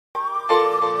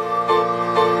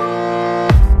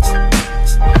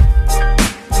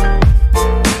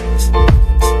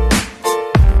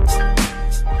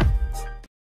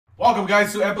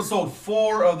guys, to episode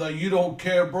 4 of the You Don't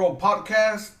Care Bro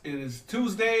podcast. It is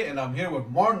Tuesday, and I'm here with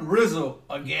Martin Rizzo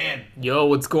again. Yo,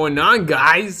 what's going on,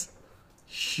 guys?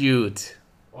 Shoot.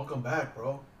 Welcome back,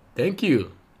 bro. Thank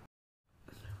you.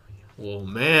 Well,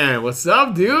 man, what's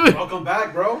up, dude? Welcome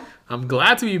back, bro. I'm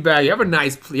glad to be back. You have a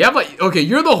nice place. Okay,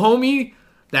 you're the homie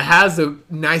that has the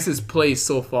nicest place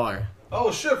so far.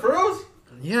 Oh, shit, for us?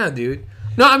 Yeah, dude.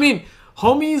 No, I mean,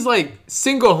 homies, like,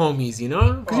 single homies, you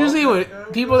know? Because usually when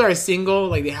people that are single,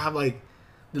 like, they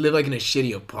live, like, in a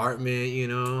shitty apartment, you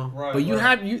know? Right, but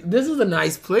right. This is a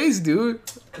nice place, dude.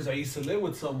 Because I used to live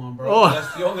with someone, bro. Oh.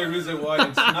 That's the only reason why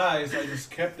it's nice. I just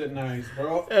kept it nice,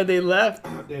 bro. And they left.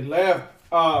 They left.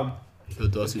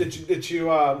 Did you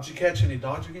catch any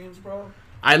Dodger games, bro?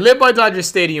 I live by Dodger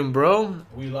Stadium, bro.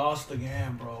 We lost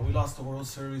again, bro. We lost the World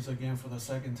Series again for the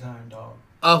second time, dog.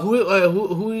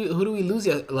 Who do we lose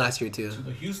last year to? To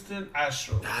the Houston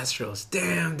Astros. Astros.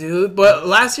 Damn, dude. But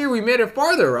last year we made it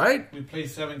farther, right? We played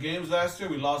 7 games last year.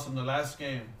 We lost in the last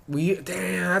game.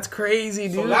 Damn, that's crazy,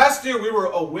 dude. So last year we were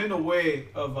a win away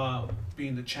of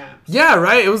being the champs. Yeah,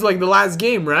 right? It was like the last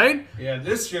game, right? Yeah,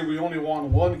 this year we only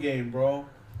won 1 game, bro.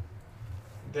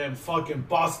 Them fucking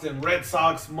Boston Red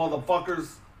Sox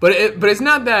motherfuckers. But it's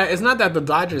not that the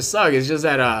Dodgers suck. It's just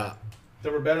that They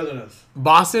were better than us.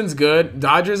 Boston's good.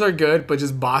 Dodgers are good, but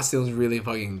just Boston's really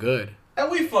fucking good. And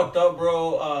we fucked up,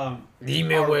 bro. Our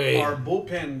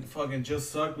bullpen fucking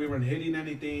just sucked. We weren't hitting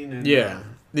anything. And, yeah.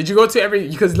 Did you go to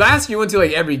because last year you went to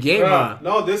like every game, huh?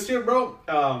 No, this year, bro.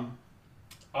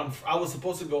 I was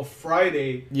supposed to go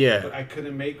Friday. Yeah. But I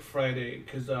couldn't make Friday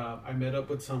because I met up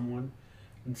with someone.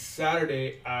 And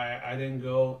Saturday, I didn't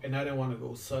go, and I didn't want to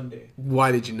go Sunday.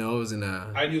 Why did you know it was in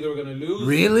a... I knew they were going to lose.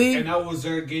 Really? And I was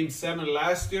there Game 7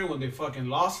 last year when they fucking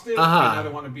lost it. Uh-huh. And I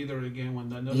didn't want to be there again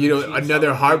when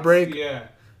another heartbreak? Yeah.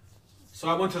 So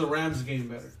I went to the Rams game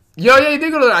better. Yo, yeah, you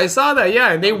did go to... I saw that,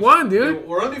 yeah, and they won, dude.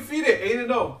 We're undefeated,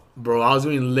 8-0. Bro, I was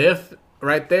doing Lyft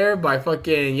right there by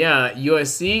fucking,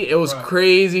 USC. It was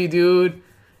crazy, dude.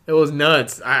 It was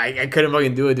nuts. I couldn't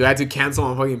fucking do it, dude. I had to cancel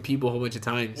on fucking people a whole bunch of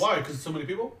times. Why? Because so many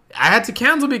people? I had to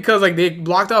cancel because, like, they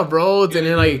blocked off roads. And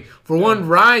then, like, for one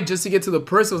ride, just to get to the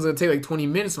person, it was going to take, like, 20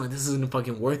 minutes. I'm like, this isn't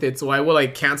fucking worth it. So I would,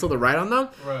 like, cancel the ride on them.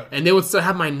 Right. And they would still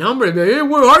have my number. They'd be like, hey,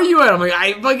 where are you at? I'm like,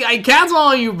 I cancel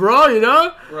on you, bro, you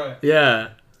know? Right. Yeah.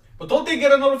 But don't they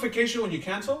get a notification when you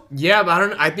cancel? Yeah,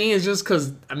 but I think it's just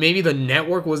because maybe the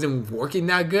network wasn't working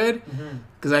that good.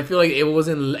 Because I feel like it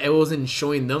wasn't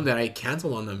showing them that I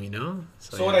canceled on them, you know?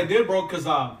 So what I did, bro, because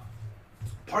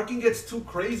parking gets too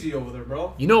crazy over there,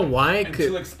 bro. You know why? And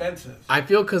too expensive. I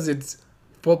feel because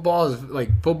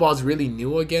football's really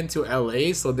new again to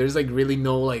LA, so there's like really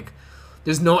no like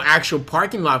there's no actual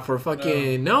parking lot for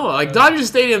fucking Dodger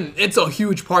Stadium. It's a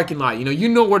huge parking lot. You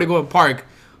know where to go and park.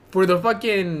 For the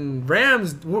fucking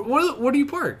Rams, where do you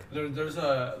park? There's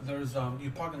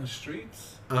you park in the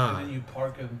streets, and then you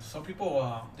park in. Some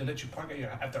people they let you park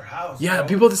at their house. Yeah, bro.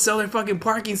 people to sell their fucking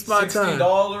parking spots. $60,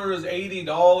 $80.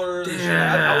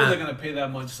 I wasn't gonna pay that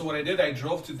much. So what I did, I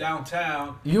drove to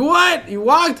downtown. You what? You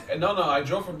walked? And no, I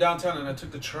drove from downtown and I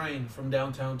took the train from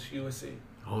downtown to USC.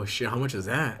 Oh shit! How much is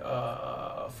that?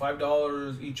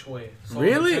 $5 each way. So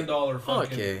really? $10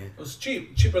 fucking. Okay. It was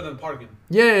cheaper than parking.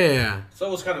 Yeah. So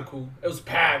it was kind of cool. It was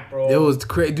packed, bro. It was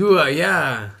crazy, dude.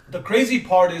 Yeah. The crazy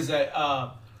part is that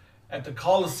at the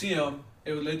Coliseum,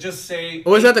 it would just say.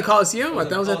 Was that the Coliseum? I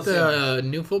thought it was at the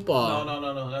new No. football.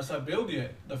 That's not built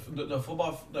yet.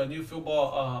 The new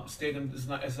football stadium is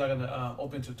not. It's not gonna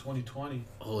open to 2020.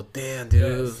 Oh damn,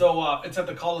 dude. Yeah. So it's at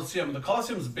the Coliseum. The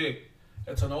Coliseum is big.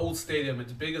 It's an old stadium.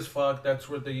 It's big as fuck. That's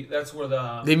where the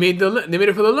they made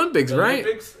it for the Olympics, right?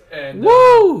 Olympics and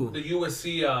woo! The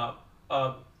USC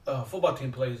football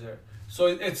team plays there. So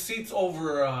it seats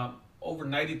over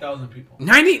 90,000 people.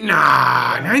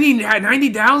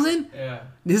 90,000? Yeah.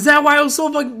 Is that why it was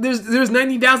so fucking? There's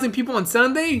 90,000 people on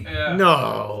Sunday? Yeah.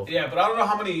 No. Yeah, but I don't know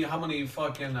how many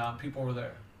fucking people were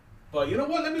there. But you know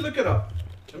what? Let me look it up.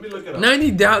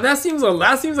 90 down. That seems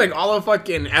like all of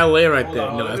fucking LA right there.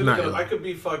 No, that's not. I could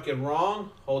be fucking wrong.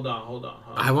 Hold on.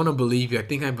 I want to believe you. I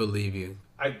think I believe you.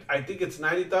 I think it's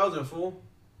 90,000, fool.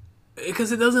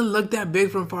 Because it doesn't look that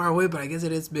big from far away, but I guess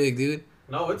it is big, dude.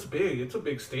 No, it's big. It's a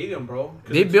big stadium, bro.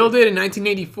 They built it in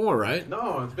 1984, right?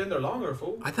 No, it's been there longer,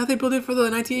 fool. I thought they built it for the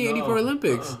 1984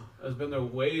 Olympics. It's been there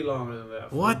way longer than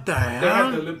that. Fool. What the hell? They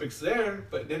had the Olympics there,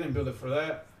 but they didn't build it for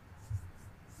that.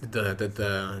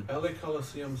 The LA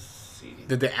Coliseum seating.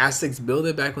 Did the Aztecs build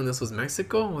it back when this was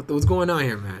Mexico? What's going on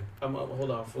here, man?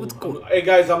 Hold on. Hey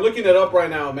guys, I'm looking it up right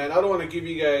now, man. I don't want to give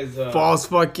you guys false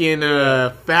fucking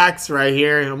facts right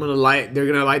here. They're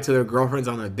gonna lie to their girlfriends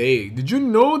on a date. Did you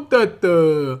know that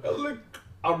the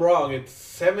I'm wrong. It's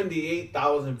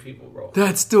 78,000 people, bro.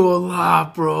 That's still a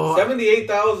lot, bro.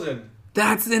 78,000.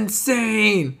 That's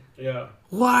insane. Yeah.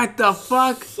 What the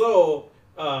fuck? So,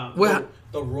 Well-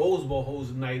 the Rose Bowl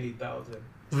holds 90,000.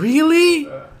 Really?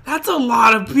 That's a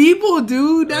lot of people,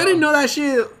 dude. I Yeah. didn't know that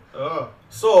shit.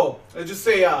 So let's just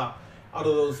say out of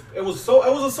those, it was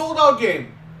a sold out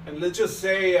game, and let's just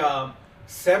say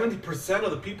 70%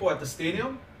 of the people at the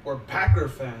stadium were Packer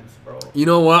fans, bro. You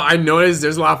know what? I noticed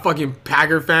there's a lot of fucking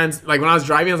Packer fans. Like when I was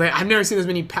driving, I was like, I've never seen as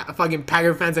many fucking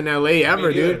Packer fans in LA ever,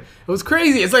 Me neither. dude. It was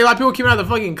crazy. It's like a lot of people came out of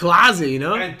the fucking closet, you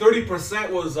know? And 30%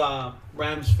 was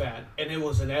Rams fan, and it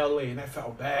was in LA, and I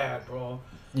felt bad, bro.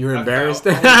 You were I embarrassed.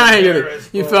 felt embarrassed,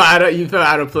 you bro. felt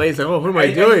out of place. Like, oh, what am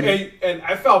I doing? And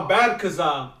I felt bad because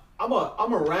I'm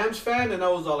a Rams fan, and I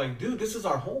was all like, dude, this is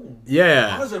our home. How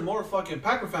Yeah. is there more fucking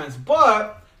Packer fans?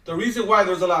 But the reason why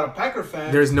there's a lot of Packer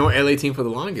fans There's no LA team for the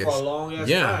longest. for a long ass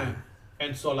Yeah. time.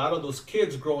 And so a lot of those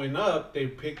kids growing up, they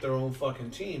picked their own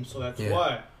fucking team. So that's Yeah.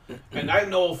 why. And I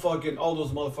know fucking all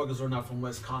those motherfuckers are not from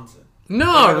Wisconsin. They No,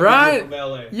 gotta be right? From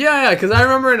LA. Yeah, because I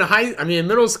remember in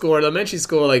middle school or elementary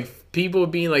school, like people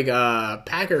being like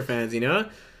Packer fans, you know?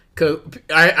 Because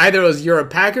either it was you're a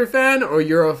Packer fan or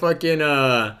you're a fucking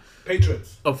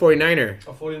Patriots. a 49er.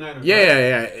 A 49ers. Yeah,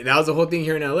 right? yeah. That was the whole thing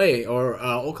here in LA or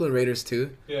Oakland Raiders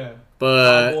too. Yeah.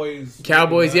 But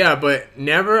Cowboys. yeah, but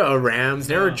never a Rams,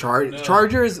 never No.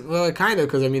 Chargers. Well, kind of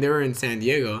because I mean they were in San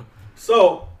Diego.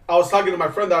 So I was talking to my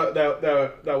friend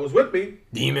that was with me.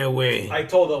 Dime way. I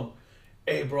told him,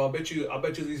 "Hey, bro, I bet you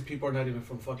these people are not even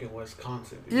from fucking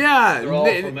Wisconsin. Dude. Yeah, they're all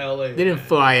from LA. They didn't man.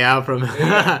 fly out from.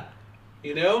 Yeah.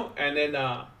 You know, and then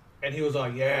and he was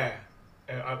like, "Yeah,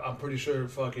 I'm pretty sure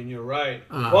fucking you're right,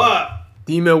 but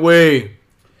Dime way.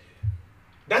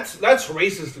 that's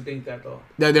racist to think that though.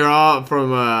 That they're all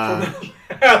from.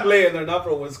 LA and they're not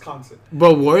from Wisconsin.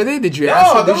 But were they? Did you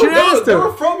ask? No, Them? Did you ask they them?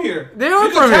 were from here. They you are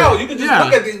can from tell. here. You can just Yeah.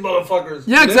 look at these motherfuckers.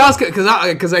 Yeah, you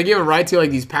know? because I gave a ride to like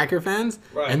these Packer fans,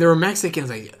 Right. and they were Mexicans.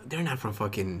 Like they're not from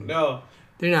fucking. No,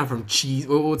 They're not from cheese.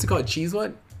 What's it called? Cheese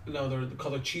what? no, they're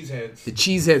called cheeseheads. The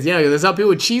cheeseheads. Yeah, there's how people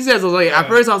with cheeseheads. I was like, at Yeah.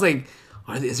 first I was like,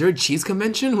 is there a cheese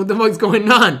convention? What the fuck's going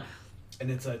on? And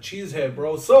it's a cheesehead,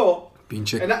 bro. So,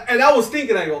 Pinche. and I was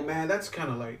thinking, I go, man, that's like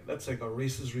a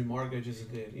racist remark I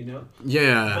just did, you know?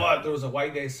 Yeah. But there was a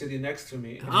white guy sitting next to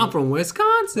me. And I'm from No,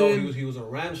 Wisconsin. he was a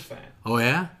Rams fan. Oh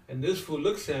yeah. And this fool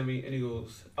looks at me and he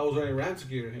goes, I was wearing Rams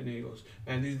gear, and he goes,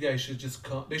 man, these guys should just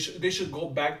come. They should go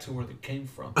back to where they came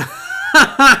from.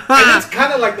 And it's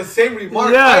kind of like the same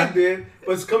remark Yeah. I did,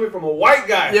 but it's coming from a white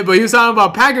guy. Yeah, but he was talking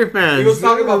about Packer fans. He was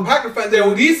talking about Packer fans. And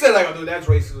when he said, like, dude, that's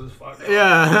racist as fuck.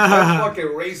 Yeah. That's fucking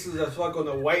racist as fuck when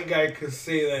the white guy could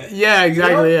say that. Yeah,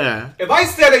 exactly. You know? Yeah. If I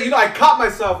said it, I caught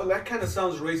myself, and that kind of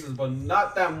sounds racist, but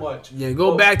not that much. Yeah,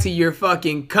 go Oh, back to your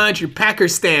fucking country,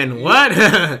 Pakistan. What?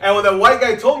 And when the white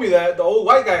guy told me that, the old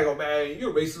white guy, I go, man, you're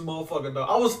a racist motherfucker, dog.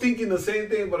 I was thinking the same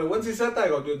thing, but once he said that, I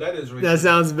go, dude, that is racist. That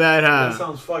sounds bad, That huh?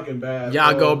 sounds fucking bad.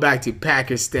 Y'all bro. go back to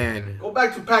Pakistan. Go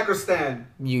back to Pakistan.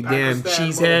 You damn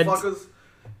cheeseheads. Motherfuckers.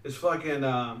 It's fucking,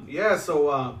 yeah,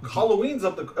 so Halloween's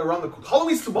around the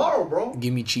Halloween's tomorrow, bro.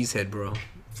 Give me cheesehead, bro.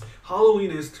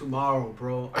 Halloween is tomorrow,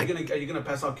 bro. Are you gonna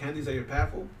pass out candies at your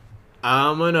paffle?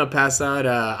 I'm gonna pass out.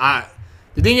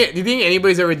 Do you think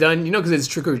anybody's ever done? You know, because it's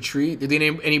trick or treat. Do you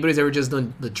think anybody's ever just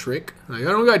done the trick? Like, I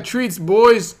don't got treats,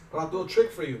 boys. But I'll do a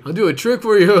trick for you. I'll do a trick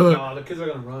for you. No, the kids are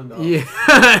gonna run, dog. Yeah,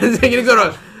 they're gonna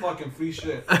go to. Fucking free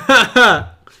shit.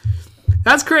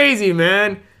 That's crazy,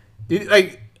 man. Dude,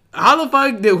 like, how the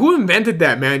fuck? Who invented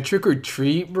that, man? Trick or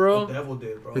treat, bro. The devil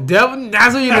did, bro. The devil.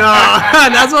 That's what you know.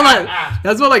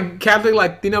 That's what like Catholic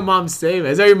Latina moms say,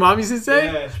 man. Is that what your mom used to say?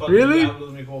 Yeah, it's fucking Really?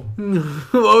 diablos,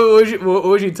 mijo. what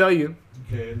would she tell you?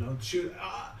 Okay, no,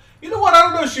 you know what? I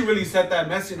don't know if she really said that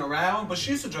messing around, but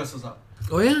she used to dress us up.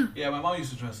 Oh yeah. Yeah, my mom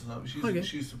used to dress us up. Okay.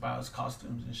 She used to buy us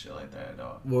costumes and shit like that,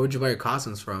 dog. Where would you buy your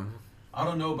costumes from? I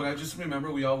don't know, but I just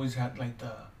remember we always had like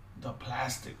the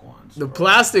plastic ones. The bro.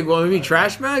 plastic one, maybe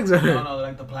trash bags or. No,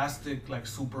 like the plastic, like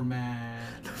Superman.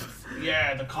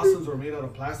 Yeah, the costumes were made out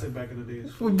of plastic back in the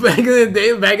days. Back in the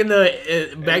day, back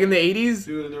in the 80s.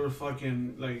 Dude, and they were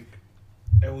fucking like,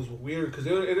 it was weird because it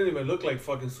didn't even look like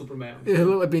fucking Superman. It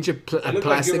looked like a bunch of It looked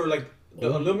plastic. like you were like the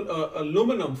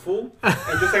aluminum fool, and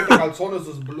just like the calzones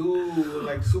was blue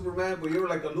like Superman, but you were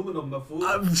like aluminum the fool.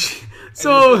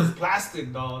 So it was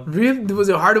plastic, dog. really, was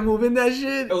it hard to move in that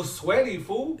shit? It was sweaty,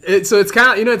 fool. So it's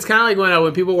kind of it's kind of like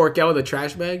when people work out with a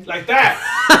trash bag. Like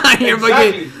that. you're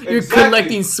Exactly. you're Exactly.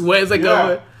 collecting sweat. It's like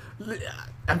Yeah.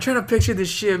 I'm trying to picture this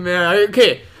shit, man.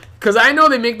 Okay, Cause I know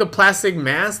they make the plastic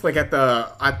mask like at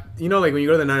you know, like when you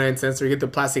go to the 99 cent store, you get the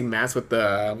plastic mask with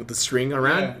the string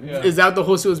around. Yeah. Is that what the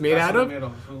whole suit was made That's out what of? I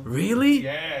made fool. Really?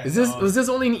 Yeah. Was this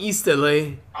only in East LA?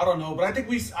 I don't know, but I think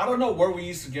I don't know where we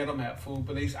used to get them at, fool.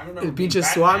 But I remember Being being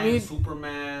just Batman, swap meet?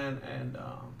 Superman, and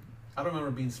I don't remember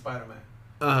being Spider-Man.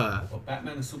 Well,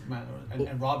 Batman and Superman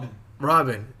and Robin.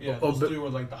 Robin. Yeah, those three were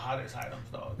like the hottest items,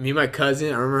 dog. Me and my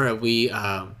cousin, I remember we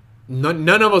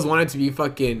none of us wanted to be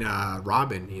fucking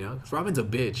Robin, you know, because Robin's a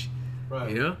bitch,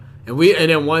 Right. you know.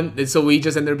 So we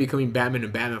just ended up becoming Batman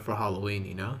and Batman for Halloween,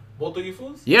 you know. Both of you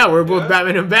fools? Yeah, we're both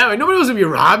Batman and Batman. Nobody wants to be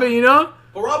Robin, you know.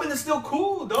 But Robin is still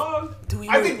cool, dog. Dude,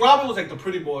 I think Robin was like the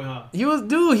pretty boy, huh? He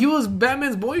was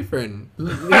Batman's boyfriend.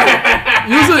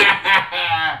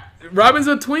 Robin's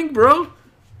a twink, bro.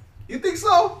 You think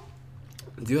so?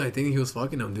 Dude, I think he was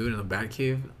fucking him, dude, in the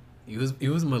Batcave. He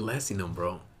was molesting him,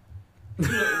 bro. You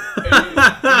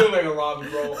look like a Robin,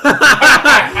 bro.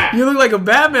 You look like a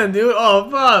Batman, dude.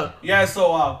 Oh fuck. Yeah,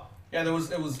 so it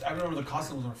was. I remember the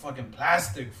costumes were fucking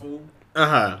plastic, fool.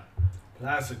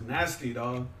 Plastic, nasty,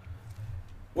 dog.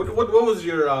 What was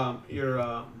your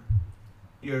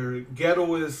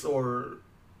ghettoest or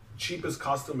cheapest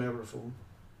costume ever, fool?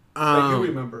 Like you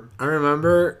remember? I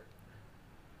remember.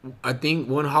 I think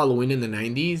one Halloween in the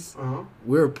 90s,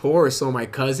 we were poor, so my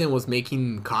cousin was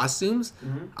making costumes.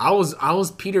 Mm-hmm. I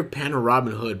was Peter Pan or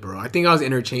Robin Hood, bro. I think I was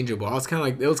interchangeable. It was kind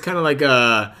of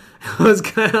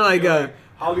like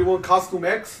Hollywood Costume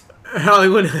X.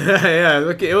 Hollywood. Yeah,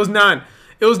 okay. It was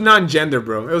non-gender,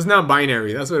 bro. It was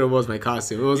non-binary. That's what it was. My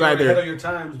costume. It was either ahead of your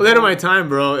times. Ahead of my time,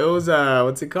 bro. It was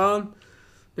what's it called?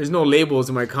 There's no labels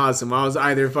in my costume. I was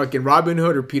either fucking Robin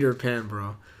Hood or Peter Pan,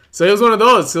 bro. So it was one of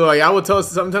those. So like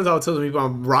sometimes I would tell people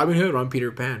I'm Robin Hood or I'm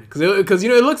Peter Pan because you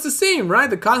know it looks the same, right?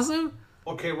 The costume.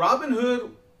 Okay, Robin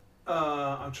Hood.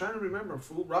 I'm trying to remember.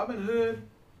 Fool. Robin Hood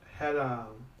had a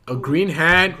green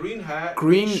hat,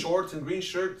 green shorts and green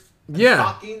shirts. And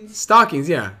yeah, stockings.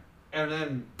 Yeah. And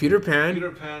then Peter Pan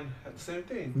had the same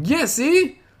thing. Yeah.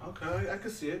 See. Okay, I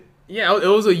could see it. Yeah, it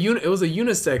was a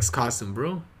unisex costume,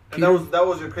 bro. And that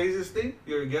was your craziest thing?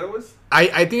 Your ghettoest?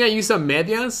 I think I used some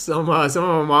medias, some of my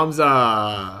mom's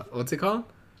what's it called?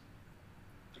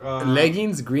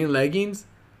 Leggings, green leggings.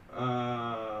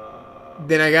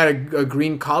 Then I got a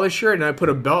green collar shirt and I put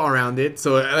a belt around it.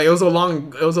 So like, it was a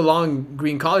long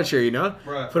green collar shirt, you know?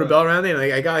 Right. Put a belt around it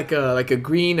and I got like a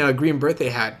green birthday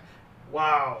hat.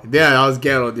 Wow. Yeah, that was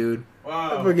ghetto, dude.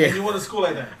 Wow. And you went to school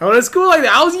like that? I went to school like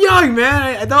that. I was young,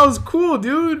 man. I thought it was cool,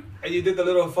 dude. And you did the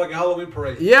little fucking Halloween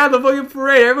parade. Yeah, the fucking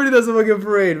parade. Everybody does the fucking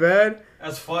parade, man.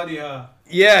 That's funny, huh?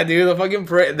 Yeah, dude, the fucking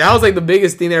parade. That was like the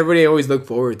biggest thing that everybody always looked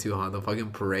forward to, huh? The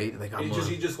fucking parade. Like,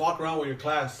 you just walk around with your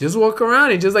class. Just walk around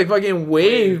and just like fucking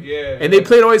wave. Yeah. And they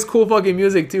played always cool fucking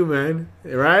music too, man.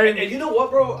 Right? And you know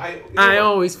what, bro? I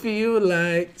always feel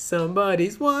like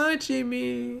somebody's watching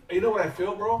me. You know what I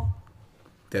feel, bro?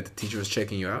 That the teacher was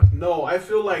checking you out? No, I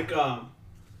feel like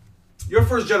you're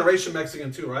first generation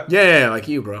Mexican too, right? Yeah, like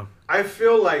you, bro. I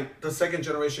feel like the second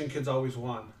generation kids always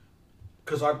won.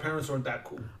 Because our parents weren't that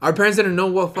cool. Our parents didn't know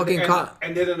what fucking...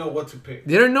 And they didn't know what to pick.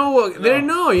 They didn't know what... No. They didn't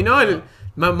know, you know?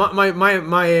 No.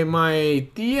 My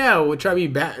tia would try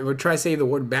to say the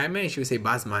word Batman. She would say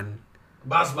Batman.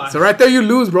 Batman. So right there you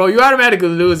lose, bro. You automatically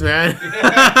lose, man.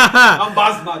 I'm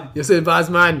Batman. You said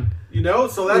Batman. You know,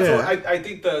 so that's what I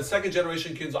think the second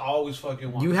generation kids always fucking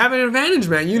want. You have an advantage,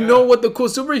 man. You know what the cool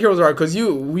superheroes are because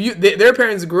their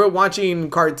parents grew up watching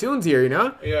cartoons here, you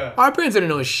know? Yeah. Our parents didn't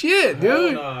know shit,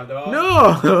 dude. Nah, dog.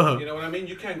 No. You know what I mean?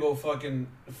 You can't go fucking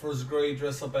first grade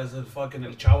dress up as a fucking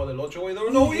El Chavo del Ocho. They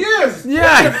don't know who he is.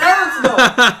 Yeah. Your parents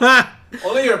know.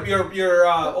 Only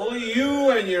only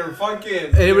you and your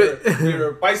fucking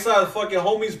your paisa fucking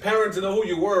homies' parents know who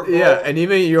you were, bro. Yeah, and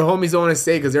even your homies don't want to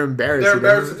say because they're embarrassed. They're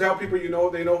embarrassed to tell people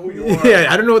they know who you are. Yeah,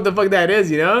 I don't know what the fuck that is,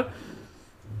 you know.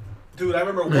 Dude, I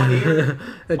remember one year,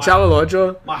 the Chavo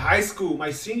Ocho.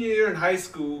 My senior year in high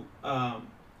school,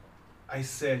 I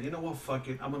said, you know what, fuck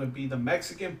it, I'm gonna be the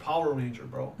Mexican Power Ranger,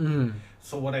 bro. Mm.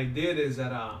 So what I did is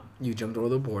that you jumped over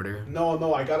the border.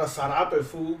 No, I got a sarape,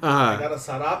 fool. I got a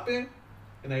sarape,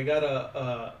 and I got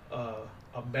a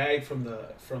bag from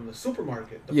the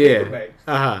supermarket, the paper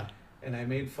bags. And I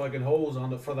made fucking holes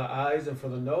for the eyes and for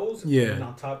the nose. Yeah. And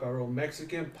on top I wrote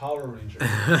Mexican Power Ranger.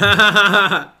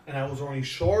 And I was wearing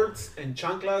shorts and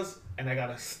chanclas. And I got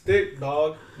a stick,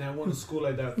 dog. And I went to school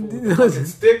like that, fool. With a fucking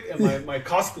stick and my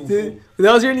costume, fool.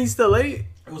 That was your niece still late?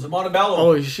 It was a Montebello.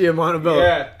 Oh shit, Montebello.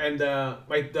 Yeah, and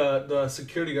the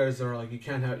security guards are like, you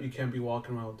can't be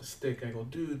walking around with the stick. I go,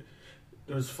 dude,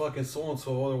 there's fucking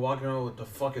so-and-so, they're walking around with the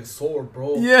fucking sword,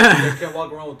 bro. Yeah. They can't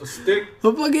walk around with the stick.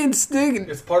 The fucking stick.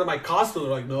 It's part of my costume.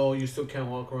 They're like, no, you still can't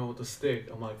walk around with the stick.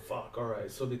 I'm like, fuck, all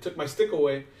right. So they took my stick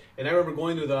away, and I remember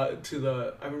going to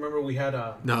the. I remember we had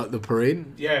a. No, the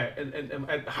parade. Yeah, and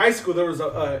at high school there was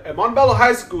at Montebello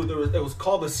High School it was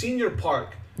called the Senior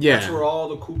Park. Yeah. That's where all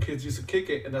the cool kids used to kick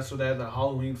it, and that's where they had the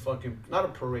Halloween fucking not a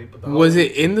parade, but was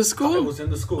it in the school? It was in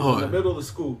the school, in the middle of the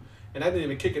school, and I didn't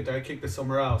even kick it there. I kicked it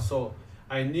somewhere else. So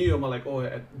I knew, I'm like,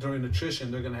 during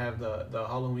nutrition, they're going to have the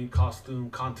Halloween costume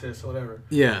contest or whatever.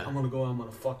 Yeah. I'm going to go, I'm going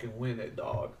to fucking win it,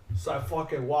 dog. So I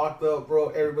fucking walked up, bro.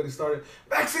 Everybody started,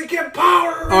 Mexican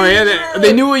Power Ranger! Oh, yeah,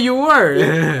 they knew what you were.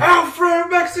 Alfred,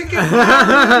 Mexican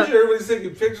Power Ranger! Everybody's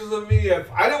taking pictures of me.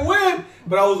 I didn't win,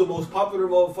 but I was the most popular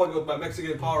motherfucker with my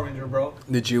Mexican Power Ranger, bro.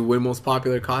 Did you win most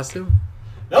popular costume?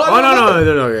 No,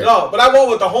 but I won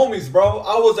with the homies, bro.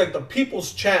 I was like the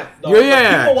people's champ. The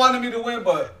people wanted me to win,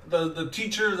 but the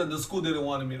teachers and the school didn't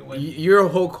want me to win. You're a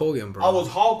Hulk Hogan, bro. I was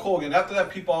Hulk Hogan. After that,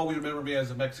 people always remember me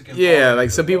as a Mexican. Yeah,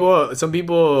 like some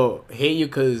people hate you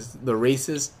because the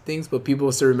racist things, but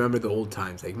people still remember the old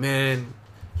times. Like, man,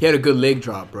 he had a good leg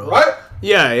drop, bro. Right?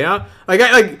 Yeah.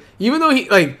 Like even though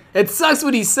it sucks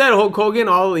what he said, Hulk Hogan,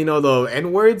 all the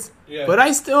N words. Yeah. But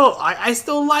I still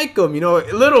like him, a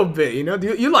little bit,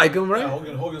 You like him, right?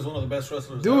 Yeah, Hogan's one of the best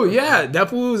wrestlers. Dude, ever, yeah, that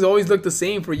fool's always looked the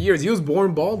same for years. He was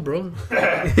born bald, bro.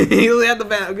 He only had the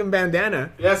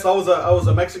bandana. Yes, I was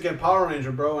a Mexican Power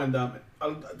Ranger, bro, and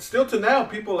still to now,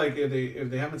 people like if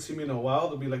they haven't seen me in a while,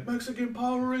 they'll be like, Mexican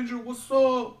Power Ranger, what's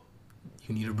up?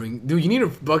 You need to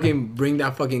fucking bring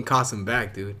that fucking costume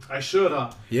back, dude. I should,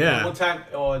 huh? Yeah. One time,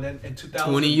 and then in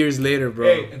 2000. 20 years later, bro.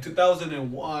 Hey, in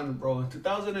 2001, bro. In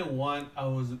 2001, I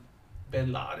was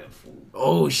Bin Laden, fool.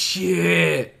 Oh,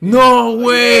 shit. No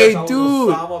way, yes,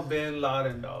 dude. Osama Bin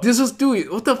Laden, dog. This was, dude,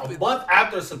 what the... A month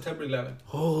after September 11th.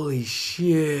 Holy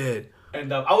shit.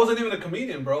 And I wasn't even a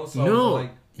comedian, bro. So no. I was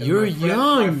like... You're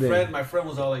young, my friend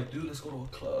was all like, dude, let's go to a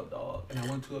club, dog. And I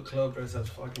went to a club dressed as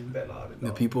fucking Bin Laden, dog.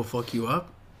 The people fuck you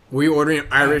up? Were you ordering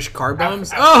Irish car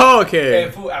bombs? Oh, okay.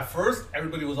 And at first,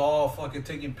 everybody was all fucking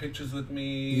taking pictures with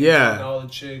me. Yeah. All the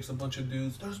chicks, a bunch of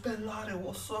dudes. There's Bin Laden,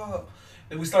 what's up?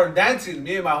 And we started dancing.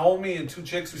 Me and my homie and two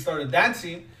chicks, we started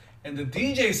dancing. And the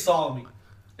DJ saw me.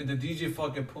 And the DJ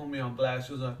fucking put me on blast.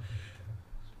 She was like,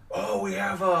 oh, we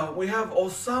have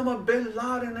Osama Bin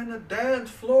Laden in the dance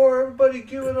floor. Everybody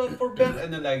give it up for Bin.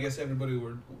 And then I guess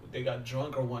they got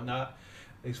drunk or whatnot.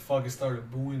 They fucking started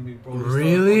booing me, bro.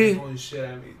 Really? Throwing shit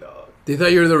at me, dog. They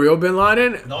thought you were the real Bin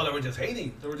Laden? No, they were just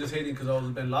hating. They were just hating because I was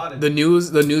Bin Laden. The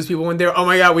news people went there. Oh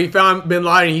my God, we found Bin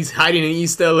Laden. He's hiding in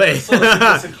East LA. So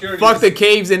Fuck the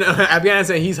caves in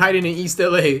Afghanistan. He's hiding in East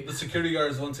LA. The security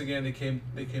guards once again they came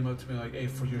up to me like, hey,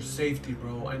 for your safety,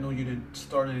 bro. I know you didn't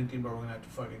start anything, but we're gonna have to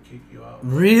fucking kick you out.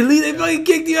 Bro. Really? They fucking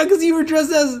kicked you out because you were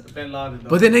dressed as Bin Laden. Dog.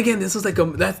 But then again, this was like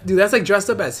that's like dressed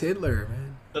up as Hitler, man.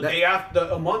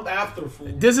 A month after, fool.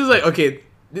 This is like, okay,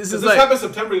 this happened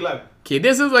September 11th. Okay,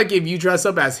 this is like if you dress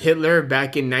up as Hitler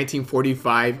back in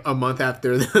 1945, a month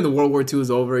after the World War II was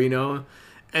over, and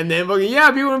then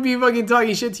fucking people would be fucking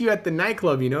talking shit to you at the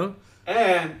nightclub,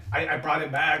 And I brought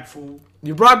it back, fool.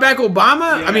 You brought back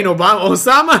Obama? Yeah. I mean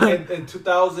Osama. In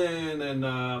 2000 and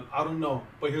I don't know,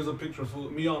 but here's a picture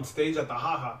of me on stage at the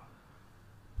Haha.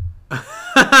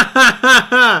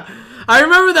 I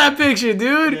remember that picture,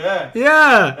 dude.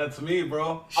 Yeah. That's me,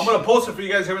 bro. I'm gonna post it for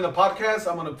you guys here in the podcast.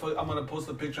 I'm gonna post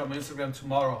the picture on my Instagram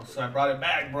tomorrow. So I brought it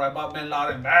back, bro. I brought Bin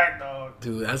Laden back, dog.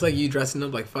 Dude, that's like you dressing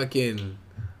up like fucking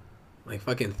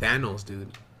Thanos,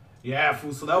 dude. Yeah,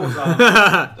 fool. So those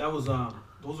are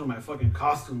my fucking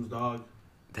costumes, dog.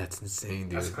 That's insane,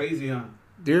 dude. That's crazy, huh?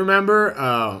 Do you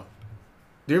remember?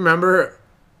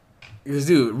 Because,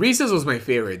 dude, Reese's was my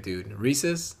favorite, dude.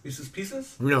 Reese's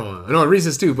Pieces? No,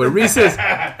 Reese's too. But Reese's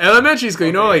elementary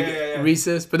school,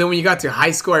 Reese's. But then when you got to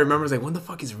high school, I remember I was like, what the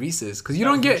fuck is Reese's? Because you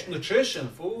don't get nutrition,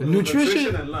 fool.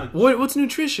 Nutrition and lunch. What's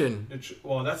nutrition?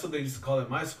 Well, that's what they used to call it at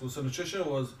my school. So nutrition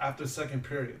was after second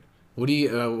period. What do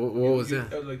you? What was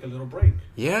that? Like a little break.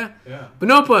 Yeah. Yeah. But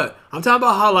I'm talking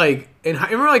about how when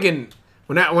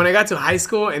I got to high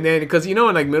school, and then because in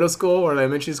like middle school or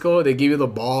elementary school, they give you the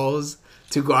balls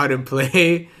to go out and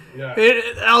play. Yeah.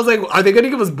 And I was like, are they gonna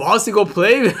give us balls to go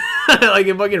play? Like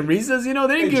in fucking recess, they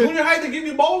didn't give. Junior high, they give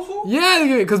you balls, fool?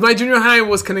 Yeah, because my junior high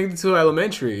was connected to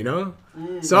elementary,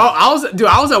 So I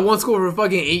was at one school for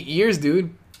fucking 8 years,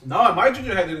 dude. No, my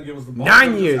junior high didn't give us the balls.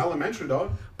 9 years. Elementary,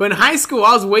 dog. But in high school,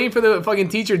 I was waiting for the fucking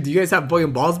teacher. Do you guys have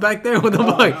fucking balls back there? What the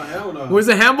fuck? No, hell no. Where's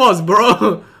the handballs,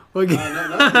 bro? No,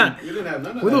 nothing. You didn't have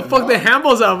none of that. Where the fuck the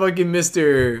handballs out, fucking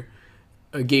Mr.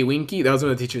 Gay Winky? That was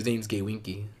one of the teachers' names, Gay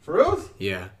Winky. For real?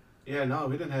 Yeah. Yeah, no,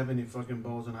 we didn't have any fucking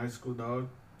balls in high school, dog.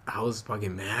 I was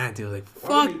fucking mad, dude. Like,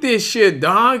 fuck this shit,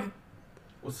 dog.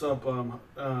 What's up?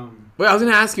 Wait, I was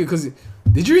gonna ask you because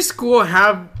did your school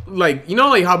have like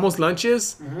like how most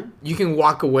lunches you can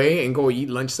walk away and go eat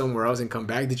lunch somewhere else and come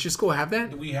back? Did your school have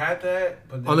that? We had that,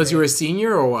 but unless you were a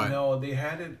senior or what? No, they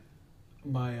had it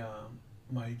my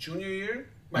junior year,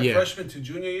 freshman to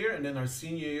junior year, and then our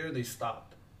senior year they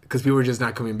stopped because people were just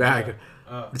not coming back.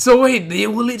 So wait, they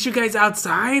will let you guys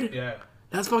outside? Yeah,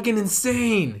 that's fucking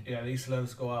insane. Yeah, they used to let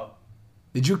us go out.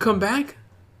 Did you come back?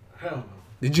 Hell no.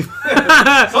 Did you?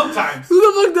 Sometimes. Who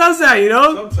the fuck does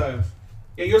that, Sometimes.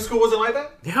 Yeah, your school wasn't like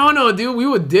that? Hell no, dude. We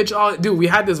would ditch all... Dude, we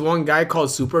had this one guy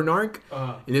called Super Narc.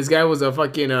 And this guy was a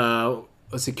fucking... a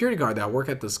security guard that worked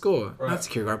at the school. Right. Not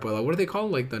security guard, but like, what do they call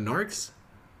them? Like the narcs?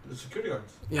 The security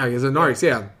guards. Yeah, he's a narcs,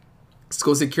 yeah.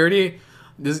 School security.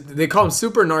 They call him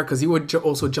Super Narc because he would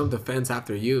also jump the fence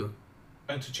after you.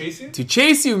 And to chase you? To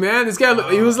chase you, man. This guy,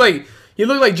 he was like... He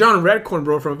looked like John Redcorn,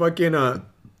 bro, from fucking...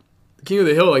 King of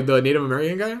the Hill, like the Native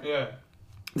American guy. Yeah.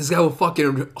 This guy will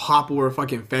fucking hop over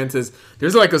fucking fences.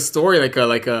 There's like a story,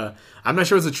 like a. I'm not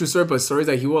sure it's a true story, but stories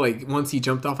that he will like once he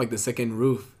jumped off like the second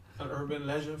roof. An urban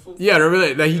legend. Yeah,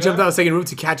 remember that he jumped out the second roof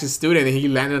to catch his student, and he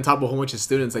landed on top of a whole bunch of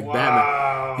students like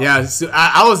Batman. Yeah, so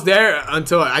I was there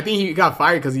until I think he got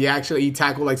fired because he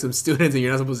tackled like some students, and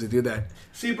you're not supposed to do that.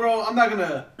 See, bro, I'm not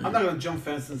gonna jump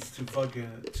fences to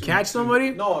fucking catch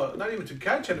somebody. No, not even to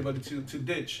catch anybody. To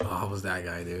ditch. Oh, I was that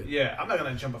guy, dude. Yeah, I'm not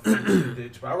gonna jump a fence to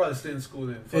ditch, but I'd rather stay in school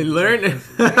than learn. Yeah,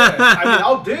 I mean,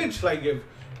 I'll ditch like if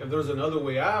there's another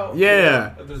way out.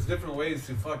 Yeah. If there's different ways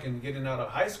to fucking getting out of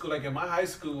high school. Like in my high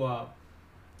school,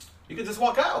 you could just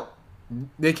walk out.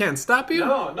 They can't stop you?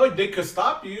 No, they could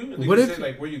stop you. And they what could if say,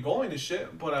 like, where you going and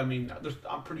shit. But, I mean,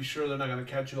 I'm pretty sure they're not going to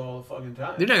catch you all the fucking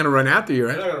time. They're not going to run after you,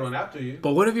 right? They're not going to run after you.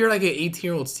 But what if you're, like, an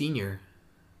 18-year-old senior?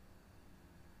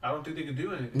 I don't think they could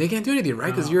do anything. They can't do anything,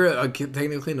 right? Because you're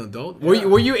technically an adult. Yeah.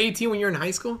 Were you 18 when you were in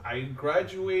high school? I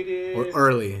graduated... Or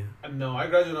early? No, I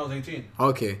graduated when I was 18.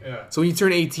 Okay. Yeah. So when you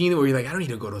turn 18, were you like, I don't need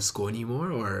to go to school anymore,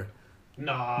 or...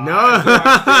 Nah. No.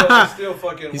 I still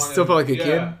fucking. You still felt like a kid?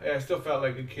 Yeah, I still felt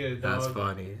like a kid. That's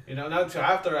funny. You know, not until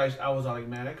after I was like,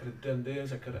 man, I could have done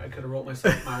this. I could have wrote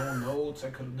myself my own notes. I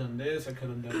could have done this. I could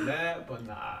have done that. But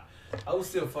nah, I was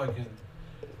still fucking.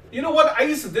 You know what? I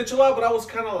used to ditch a lot, but I was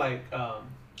kind of like,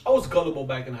 I was gullible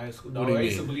back in high school, dog. I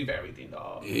used to believe everything,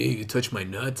 dog. Hey, you touch my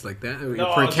nuts like that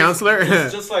no, for a counselor?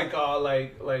 Just like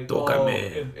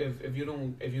if you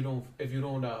don't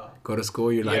go to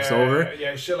school, your life's over.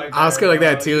 Yeah, shit like that. I was scared like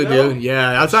that too, dude.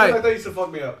 Yeah, that's shit like that used to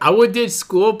fuck me up. I would ditch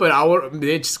school, but I would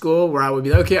ditch school where I would be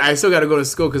like, okay, I still got to go to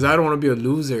school because I don't want to be a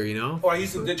loser, you know. Or I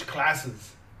used to ditch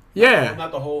classes. Yeah.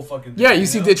 Not the whole fucking thing. Yeah, you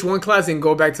used to ditch one class and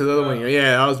go back to the other one.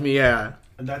 Yeah, that was me. Yeah.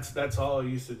 And that's all I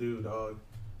used to do, dog.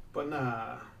 But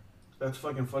nah. That's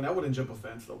fucking funny. I wouldn't jump a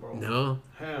fence though, bro. No?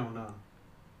 Hell no.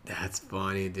 That's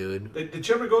funny, dude. Did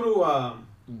you ever go to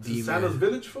Santa's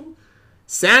Village, fool?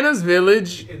 Santa's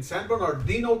Village? In San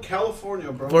Bernardino,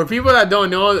 California, bro. For people that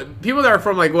don't know, people that are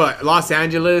from like what? Los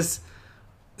Angeles,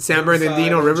 San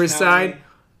Bernardino, Riverside.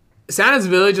 Santa's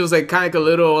Village was like kind of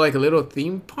like a little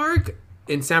theme park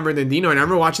in San Bernardino. And I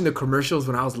remember watching the commercials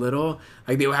when I was little.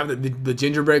 Like they would have the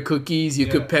gingerbread cookies. You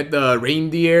could pet the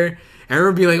reindeer. I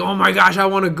remember being like, oh my gosh, I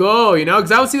want to go, you know?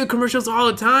 Because I would see the commercials all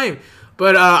the time.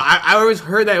 But I always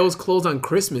heard that it was closed on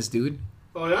Christmas, dude.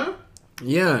 Oh, yeah?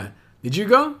 Yeah. Did you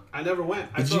go? I never went.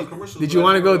 I saw commercials. Did you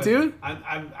want to go too?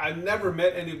 I never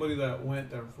met anybody that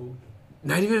went there, fool.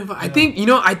 Not even... I think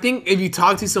if you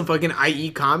talk to some fucking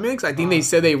IE comics, I think they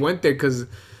said they went there because...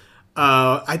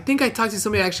 I think I talked to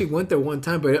somebody that actually went there one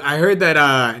time, but I heard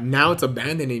that now it's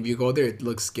abandoned. If you go there, it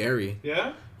looks scary.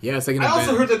 Yeah? Yeah, it's like I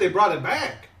also heard that they brought it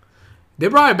back. They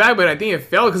brought it back, but I think it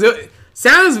fell because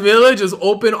Santa's Village was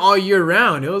open all year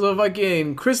round. It was a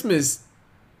fucking Christmas.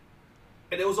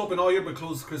 And it was open all year but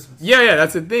closed Christmas. Yeah,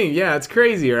 that's the thing. Yeah, it's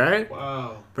crazy, right?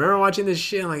 Wow. But I remember watching this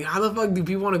shit, I'm like, how the fuck do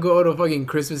people want to go to a fucking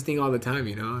Christmas thing all the time,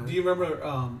 you know? Do you remember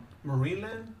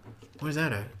Marineland? Where's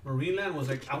that at? Marineland was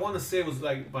like, I want to say it was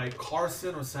like by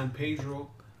Carson or San Pedro,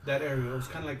 that area. It was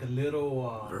kind of like a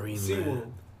little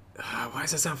SeaWorld. Why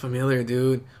does that sound familiar,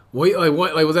 dude? Wait,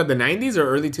 what? Like, was that the 90s or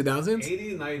early 2000s?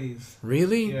 80s, 90s.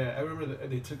 Really? Yeah, I remember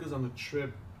they took us on a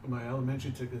trip. My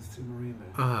elementary took us to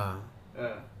Marineland.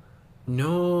 Yeah.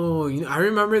 No, I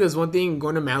remember there's one thing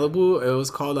going to Malibu. It was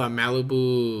called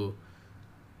Malibu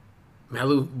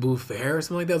Fair or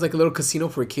something like that. It was like a little casino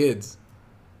for kids.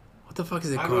 What the fuck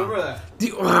is it called? I remember that.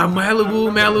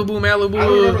 Malibu. I don't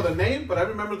remember the name, but I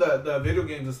remember the video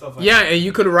games and stuff like that. Yeah, and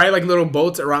you could ride like little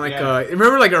boats around like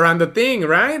remember like around the thing,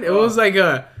 right? It was like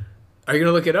Are you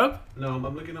gonna look it up? No,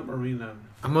 I'm looking up Marineland.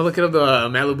 I'm gonna look it up the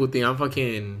Malibu thing. I'm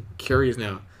fucking curious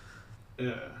now.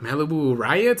 Yeah. Malibu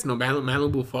Riots? No,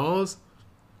 Malibu Falls.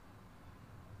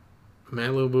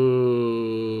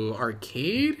 Malibu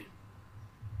Arcade.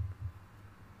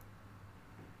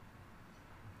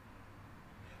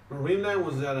 Marineland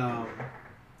was at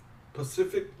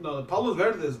Pacific. No, the Palos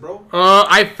Verdes, bro.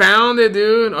 I found it,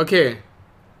 dude. Okay.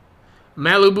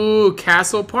 Malibu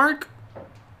Castle Park.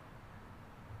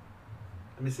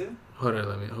 Let me see. Hold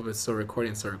on, I hope it's still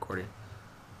recording.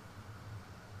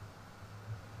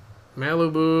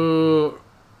 Malibu.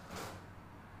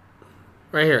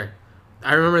 Right here.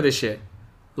 I remember this shit.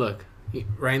 Look.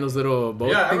 Right in those little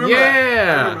boats. Yeah, I remember that.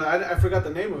 I remember that. I forgot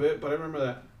the name of it, but I remember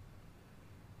that.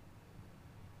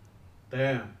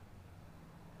 Damn.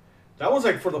 That was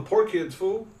like for the poor kids,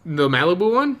 fool. The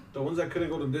Malibu one? The ones that couldn't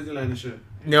go to Disneyland and shit.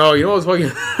 No, you know what's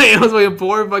fucking... you know what's fucking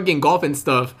poor? Fucking golf and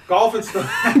stuff. Golf and stuff.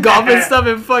 Golf and stuff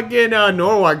in fucking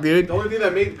Norwalk, dude. The only thing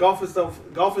that made golf and stuff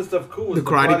cool was the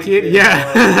Karate Kid.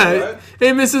 Yeah. Right?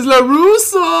 Hey, Mrs.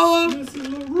 LaRusso. Mrs.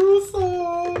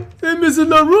 LaRusso. Hey, Mrs.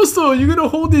 LaRusso, you gonna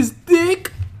hold his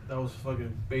dick? That was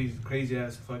fucking crazy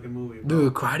ass fucking movie, bro.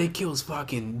 Dude, Karate Kid was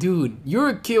fucking... Dude, you were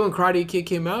a kid when Karate Kid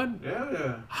came out?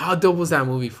 Yeah. How dope was that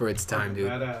movie for its time, dude?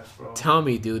 Badass, bro. Tell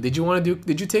me, dude. Did you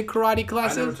take karate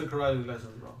classes? I never took karate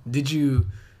lessons, bro. Did you...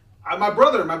 My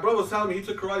brother was telling me he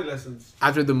took karate lessons.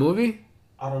 After the movie?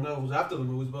 I don't know. It was after the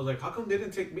movies, but I was like, how come they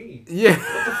didn't take me? Yeah.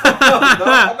 What the fuck?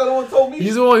 How come no one told me? He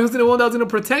was the one that was going to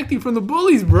protect you from the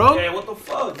bullies, bro. Yeah, what the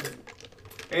fuck?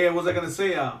 Hey, what was I going to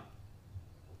say?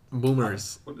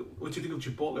 Boomers. What you think of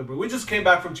Chipotle, bro? We just came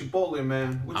back from Chipotle,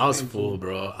 man. I was full,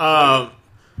 bro. I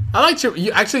like Chipotle.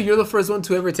 Actually, you're the first one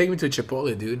to ever take me to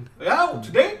Chipotle, dude. Yeah,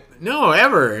 today? No,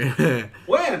 ever.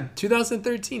 When?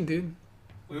 2013, dude.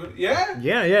 Yeah?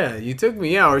 Yeah. You took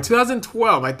me, or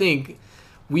 2012, I think.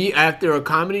 We, after a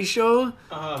comedy show,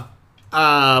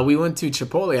 we went to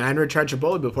Chipotle. I never tried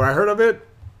Chipotle before. I heard of it.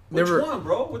 Which one,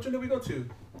 bro? Which one did we go to?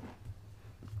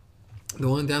 The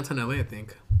one downtown LA, I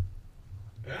think.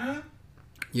 Yeah?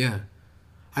 Yeah.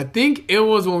 I think it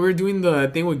was when we were doing the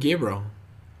thing with Gabriel.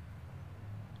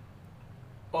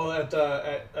 Oh, at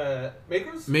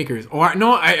Makers? Makers. Or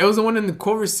no, it was the one in the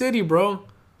Culver City, bro.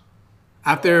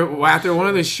 After one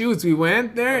of the shoots, we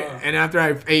went there, and after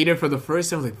I ate it for the first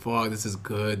time, I was like, fuck, this is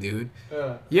good, dude.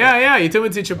 Yeah, you took me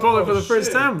to Chipotle for the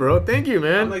first time, bro. Thank you,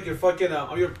 man. I'm like your fucking,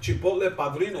 I'm your Chipotle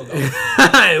padrino, though.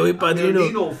 Uy, padrino.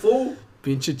 Nino, fool.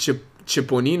 Pinche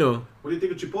Chiponino. What do you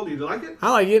think of Chipotle? You like it?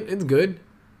 I like it. It's good.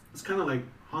 It's kind of like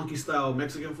honky-style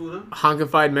Mexican food, huh?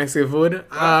 Honkified Mexican food.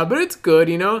 But it's good,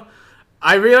 you know?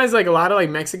 I realize, like, a lot of,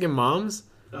 like, Mexican moms...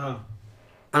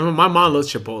 I mean, my mom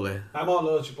loves Chipotle. My mom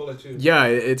loves Chipotle too. Yeah,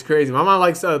 it's crazy. My mom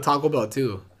likes Taco Bell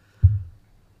too.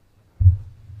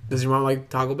 Does your mom like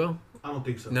Taco Bell? I don't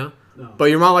think so. No? But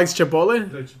your mom likes Chipotle?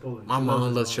 She likes Chipotle. My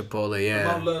mom loves Chipotle, yeah.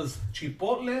 My mom loves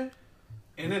Chipotle,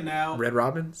 In-N-Out, Red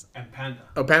Robin's, and Panda.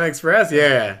 Oh, Panda Express?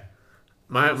 Yeah.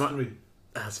 My three.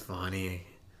 That's funny.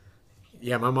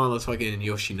 Yeah, my mom loves fucking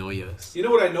Yoshinoya's. You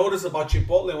know what I notice about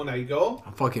Chipotle when I go?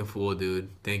 I'm fucking full, dude.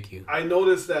 Thank you. I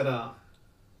noticed that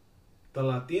the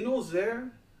Latinos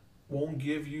there won't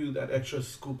give you that extra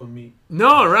scoop of meat.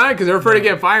 No, right? Because they're afraid to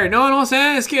get fired. No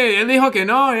sé, es que él dijo que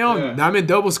no, dame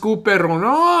double scoop, perro.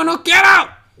 No quiero.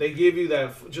 They give you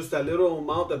just that little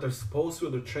amount that they're supposed to,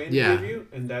 they're trained to give you,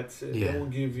 and that's it. Yeah. They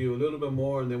won't give you a little bit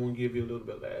more, and they won't give you a little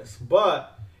bit less.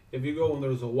 But if you go when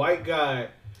there's a white guy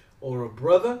or a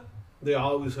brother, they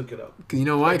always hook it up. You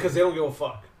know why? Because they don't give a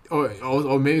fuck. Or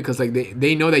maybe because like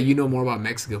they know that you know more about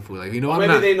Mexican food, like or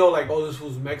maybe they know like, oh, this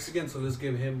food's Mexican, so let's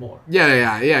give him more.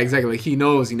 Yeah, exactly. Like he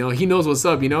knows, he knows what's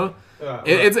up, Yeah,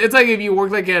 it's like if you work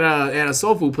like at a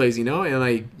soul food place, and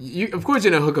like you, of course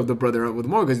you're gonna hook up the brother up with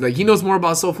more because like he knows more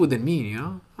about soul food than me,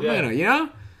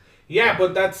 Yeah,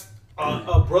 but that's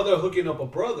a brother hooking up a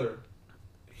brother.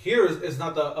 Here is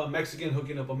not a Mexican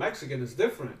hooking up a Mexican. It's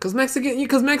different. Those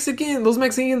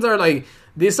Mexicans are like,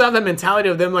 they still have that mentality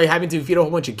of them like having to feed a whole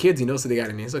bunch of kids, so they got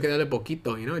to okay, dale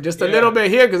poquito, just a little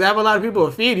bit here because they have a lot of people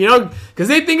to feed, because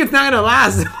they think it's not gonna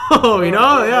last,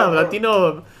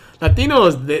 Latinos,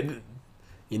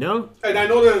 And I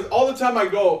know that all the time I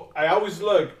go, I always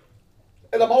look.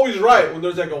 And I'm always right when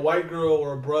there's like a white girl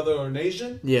or a brother or an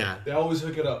Asian. Yeah, they always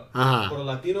hook it up. For a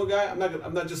Latino guy, I'm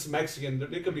not just Mexican.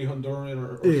 They could be Honduran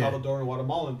or Salvadoran,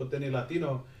 Guatemalan, but then a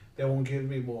Latino, they won't give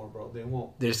me more, bro. They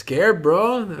won't. They're scared,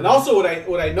 bro. And also,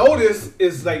 what I notice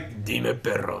is like, dime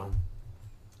perro.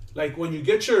 Like when you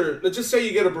get let's just say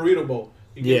you get a burrito bowl,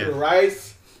 you get your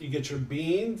rice, you get your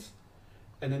beans,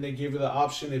 and then they give you the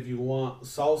option if you want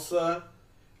salsa,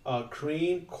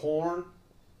 cream, corn,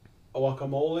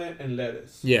 guacamole, and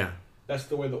lettuce. Yeah. That's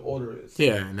the way the order is.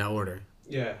 Yeah, in that order.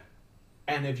 Yeah.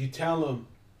 And if you tell them,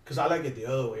 because I like it the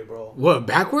other way, bro. What,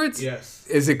 backwards? Yes.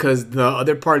 Is it because the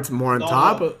other part's more on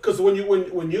top? Because when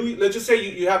you let's just say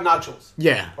you have nachos.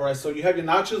 Yeah. All right, so you have your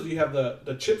nachos, you have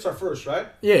the chips are first, right?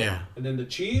 Yeah. And then the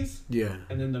cheese. Yeah.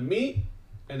 And then the meat,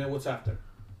 and then what's after?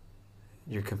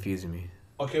 You're confusing me.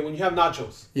 Okay, when you have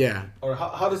nachos. Yeah. Or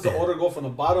how does the order go from the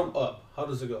bottom up? How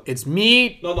does it go? It's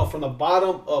meat. No, from the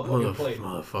bottom up on your plate.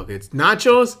 Motherfucker, it's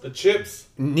nachos. The chips.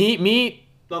 Meat.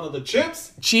 No, the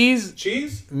chips.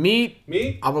 Cheese.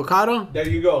 Meat. Avocado. There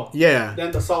you go. Yeah.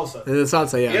 Then the salsa.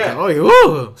 Yeah. Yeah. Oh,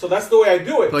 woo. So that's the way I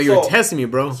do it. Like you're testing me,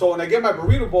 bro. So when I get my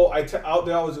burrito bowl, out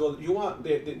there I always go, you want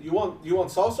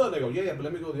salsa? And they go, yeah, but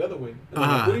let me go the other way. And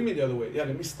like, what do you mean the other way? Yeah,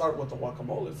 let me start with the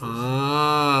guacamole first.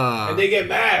 And they get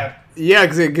mad. Yeah,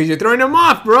 because you're throwing them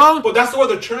off, bro. But that's the way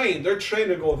they're trained. They're trained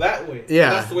to go that way. Yeah.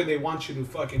 And that's the way they want you to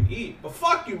fucking eat. But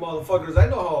fuck you, motherfuckers. I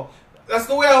know how. That's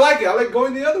the way I like it. I like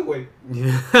going the other way.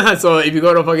 Yeah. So if you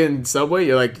go to fucking Subway,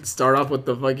 you like start off with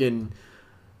the fucking.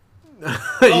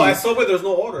 No, at Subway there's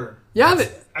no order. Yeah.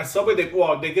 At Subway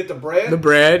they get the bread. The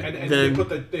bread. And then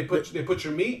they put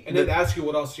your meat and then they ask you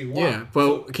what else you want. Yeah, but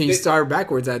so can you start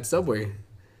backwards at Subway?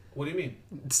 What do you mean?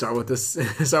 Start with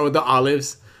the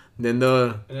olives, then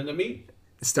the. And then the meat.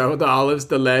 Start with the olives,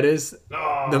 the lettuce,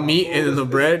 the meat, and then the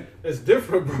bread. It's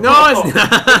different, bro. No, it's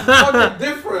not. It's fucking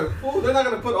different. Fool. They're not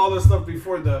gonna put all this stuff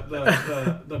before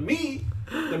the meat.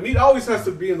 The meat always has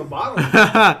to be in the bottom.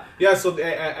 Yeah. So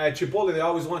at Chipotle, they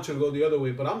always want you to go the other way,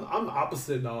 but I'm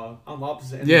opposite, dog. I'm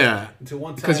opposite. Yeah. Until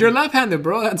one time. Because you're left-handed,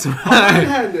 bro. That's why. I'm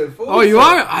right-handed. Fool. Oh, you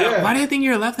are? Yeah. Why do you think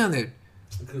you're left-handed?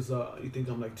 Because you think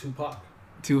I'm like Tupac.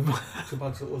 Tupac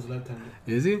was left-handed.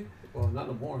 Is he? Well, not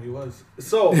no more. He was.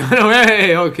 So.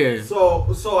 Hey, okay. So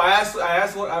I asked.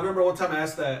 I remember one time I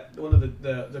asked that one of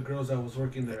the girls that was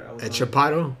working there. At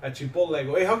Chipotle. At Chipotle, I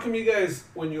go, hey, how come you guys,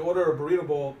 when you order a burrito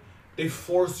bowl, they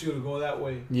force you to go that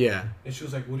way? Yeah. And she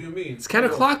was like, what do you mean? It's kind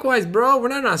of clockwise, bro. We're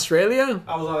not in Australia.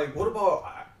 I was like, what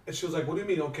about? And she was like, what do you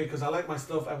mean? Okay, because I like my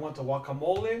stuff. I want the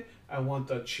guacamole. I want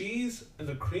the cheese and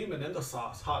the cream and then the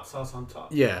sauce, hot sauce on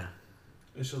top. Yeah.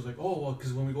 And she was like, oh well,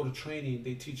 because when we go to training,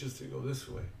 they teach us to go this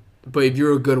way. But if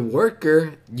you're a good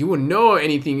worker, you would know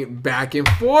anything back and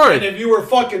forth. And if you were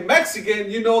fucking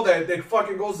Mexican, you know that it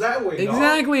fucking goes that way.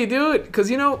 Exactly, dude. Because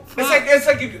you know, it's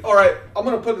like if, all right. I'm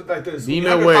gonna put it like this: when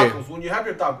you have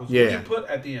your tacos, what do you put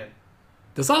at the end?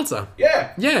 The salsa.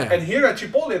 Yeah. Yeah. And here at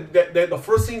Chipotle, the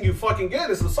first thing you fucking get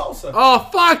is the salsa. Oh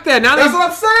fuck that! Now that's what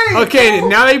I'm saying. Okay, bro.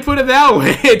 Now they put it that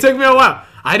way. It took me a while.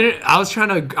 I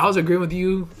was agreeing with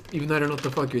you, even though I don't know what the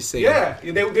fuck you're saying. Yeah,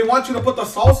 they want you to put the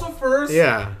salsa first.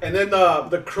 Yeah. And then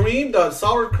the cream, the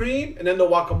sour cream, and then the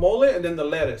guacamole, and then the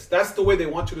lettuce. That's the way they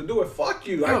want you to do it. Fuck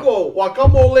you. I go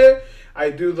guacamole,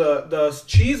 I do the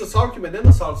cheese, the sour cream, and then the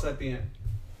salsa at the end.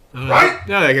 Right?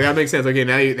 Yeah, that makes sense. Okay,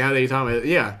 now that you're talking about it,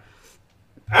 yeah.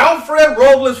 Alfred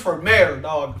Robles for mayor,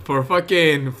 dog. For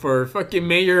fucking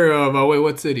mayor of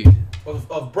what city?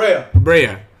 Of Brea.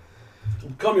 Brea.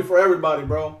 I'm coming for everybody,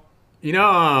 bro. You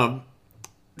know,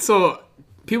 so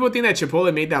people think that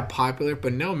Chipotle made that popular,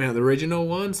 but no, man. The original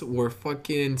ones were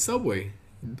fucking Subway,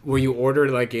 where you ordered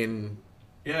like in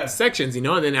sections, you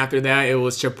know. And then after that, it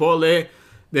was Chipotle.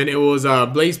 Then it was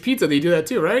Blaze Pizza. They do that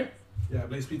too, right? Yeah,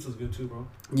 Blaze Pizza's good too, bro.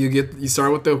 You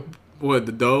start with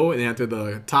the dough, and after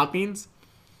the toppings,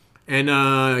 and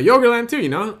Yogurtland too, you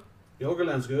know.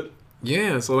 Yogurtland's good.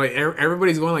 Yeah, so like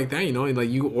everybody's going like that, you know. Like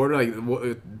you order like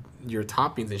your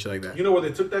toppings and shit like that. You know where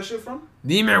they took that shit from?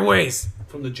 Dime ways.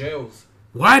 From the jails.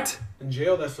 What? In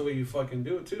jail, that's the way you fucking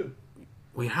do it too.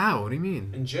 Wait, how? What do you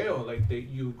mean? In jail, like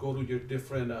you go to your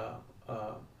different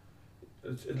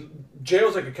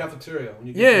jail's like a cafeteria. When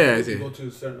you go to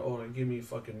a certain like give me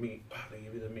fucking meat. They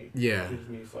give you the meat. Yeah. Gives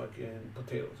me fucking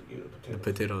potatoes. They give you the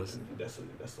potatoes. That's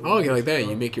the okay, like that.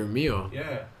 You make your meal.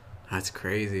 Yeah. That's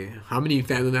crazy. How many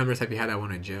family members have you had that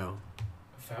went to jail?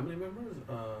 Family members?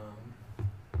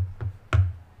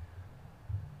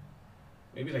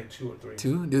 Maybe like 2 or 3.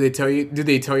 2? Do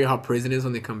they tell you how prison is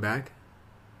when they come back?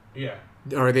 Yeah.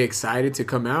 Are they excited to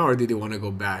come out, or do they want to go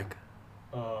back?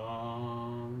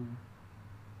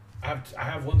 I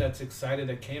have one that's excited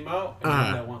that came out, and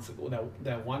one that wants to go,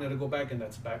 that wanted to go back, and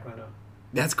that's back right now.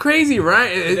 That's crazy,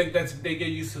 right? They get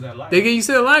used to that life. They get used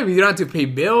to that life. You don't have to pay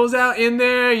bills out in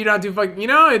there. You don't have to fucking, you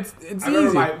know, it's easy. I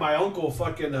remember my uncle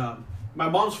fucking my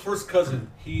mom's first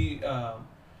cousin. He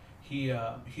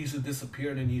used to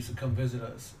disappear and he used to come visit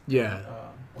us. Yeah.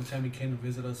 One time he came to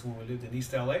visit us when we lived in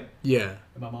East LA. Yeah.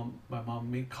 And my mom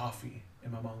made coffee,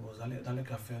 and my mom goes, dale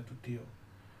café a tu tío.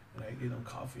 And I gave him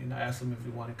coffee, and I asked him if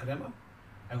he wanted crema.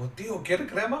 I go, tío, ¿quiere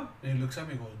crema? And he looks at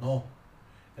me and goes, no.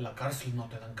 En la cárcel no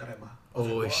te dan crema.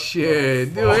 Oh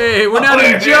shit, dude! Hey, we're not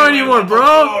in jail anymore,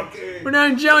 bro. We're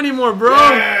not in jail anymore, bro.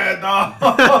 Yeah, no.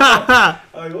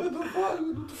 Like, what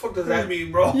the fuck does that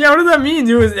mean, bro? Yeah, what does that mean,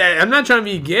 dude? I'm not trying to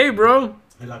be gay, bro.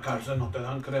 En la cárcel no te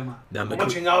dan crema. ¿Cómo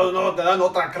chingados no te dan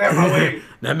otra crema, güey?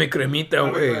 Dame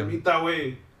cremita, güey. Dame cremita,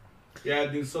 güey. Yeah,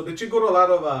 dude. So did you go to a lot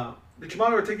of? Did your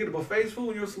mom ever take you to buffets, food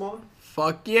when you were smaller?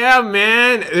 Fuck yeah,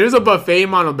 man. There's a buffet in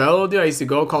Montebello, dude. I used to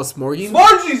go called Smorgies.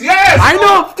 Smorgies, yes! I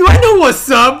know. Dude, I know what's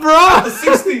up, bro. Off the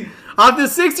 60. Off the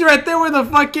 60 right there where the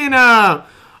fucking, up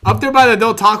there by the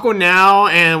Del Taco now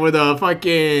and where the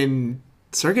fucking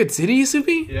Circuit City used to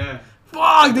be? Yeah.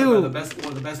 Fuck, dude. One of the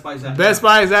Best Buys at Best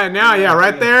Buys at now, yeah,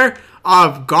 right there.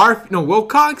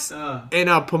 Wilcox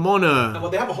and Pomona. Well,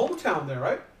 they have a hometown there,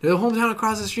 right? There's a hometown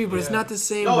across the street, but it's not the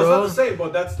same, no, bro. No, it's not the same,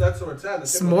 but that's where it's at.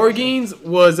 Smorgies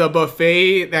was a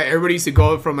buffet that everybody used to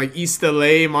go from, like, East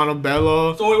LA,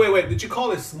 Montebello. So, wait. Did you call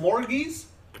it Smorgies?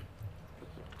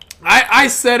 I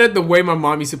said it the way my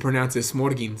mom used to pronounce it,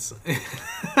 Smorgies.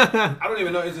 I don't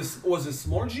even know. Was it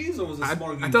Smorgies or was it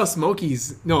Smorgies? I thought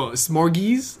Smokies. No,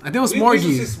 Smorgies. I think it was Smorgies.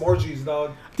 We used to say Smorgies, dog.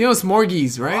 I think it was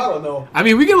Smorgies, right? I don't know. I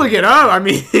mean, we can look it up. I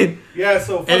mean... Yeah,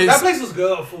 so that place was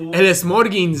good, fool. And it's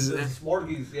Smorgies.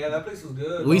 Smorgies. Yeah, that place was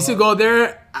good. We used to go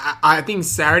there, I think,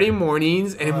 Saturday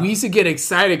mornings, and we used to get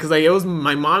excited because, like, it was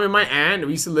my mom and my aunt.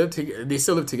 We used to live together. They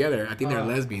still live together. I think they're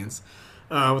lesbians.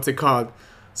 What's it called?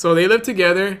 So they live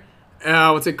together.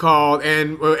 And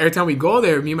every time we go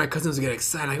there, me and my cousins would get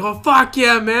excited, like, "Oh fuck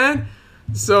yeah, man!"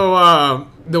 So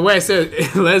the way I said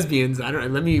lesbians, I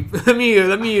don't. Let me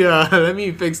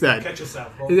fix that. Catch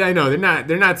yourself, bro. I know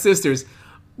they're not sisters.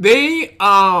 They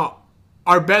are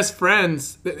best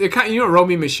friends. They're kind of,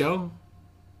 Romeo and Michelle,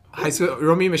 Romeo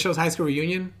and Michelle's high school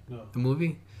reunion, the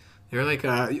movie. They're like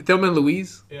Thelma and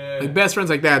Louise, like best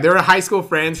friends like that. They're high school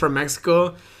friends from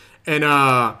Mexico, and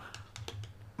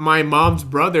my mom's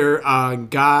brother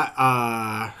got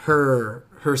her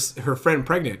friend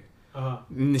pregnant.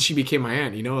 And she became my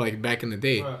aunt, like back in the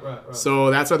day. Right.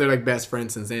 So that's why they're like best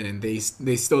friends since then, and they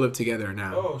still live together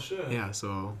now. Oh shit. Yeah.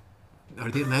 So are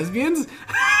they lesbians?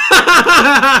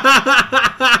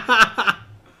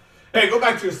 Hey, go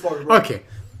back to your story, bro. Okay.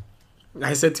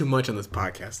 I said too much on this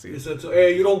podcast, dude. You said,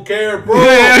 hey, you don't care, bro.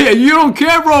 Yeah, you don't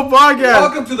care, bro, podcast.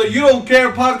 Welcome to the You Don't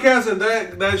Care podcast, and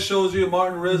that shows you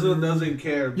Martin Rizzo doesn't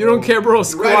care, bro. You don't care, bro,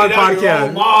 squad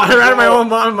podcast. I ran my own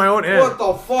mom, my own aunt. What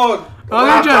the fuck?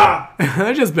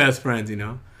 They're just best friends, And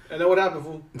then what happened,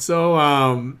 fool? So,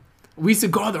 we used to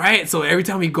go there, right? So every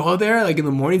time we go there, like in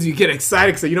the mornings, we get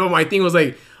excited. So, my thing was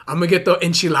like, I'm going to get the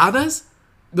enchiladas.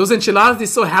 Those enchiladas, they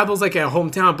still have those like at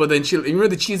hometown, but you remember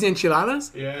the cheesy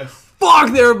enchiladas? Yes.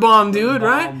 Fuck, they're bomb, dude,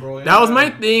 right? Bro, yeah. That was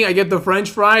my thing. I get the French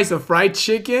fries, the fried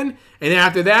chicken, and then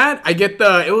after that, I get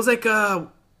it was like a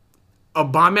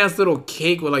bomb-ass little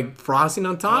cake with like frosting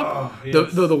on top. Oh,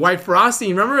 yes. The white frosting,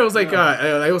 remember? It was like,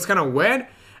 it was kind of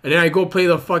wet. And then I go play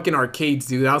the fucking arcades,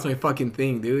 dude. That was my fucking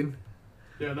thing, dude.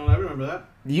 Yeah, no, I remember that.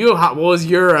 What was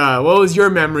your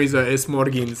memories of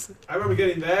Smorgies? I remember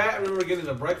getting that. I remember getting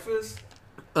the breakfast.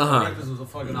 Breakfast was a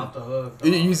fucking off the hook.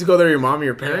 You used to go there with your mom or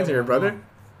your parents or your brother?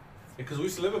 Because we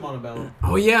used to live in Montebello.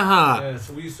 Oh, yeah, huh? Yeah,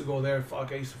 so we used to go there.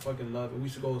 Fuck, I used to fucking love it. We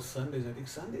used to go Sundays. I think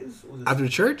Sundays? After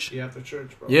church? Yeah, after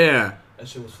church, bro. Yeah. That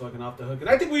shit was fucking off the hook. And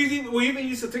I think we even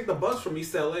used to take the bus from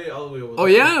East LA all the way over there. Oh,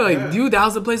 yeah? Dude, that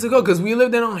was the place to go. Because we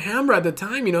lived in Alhambra at the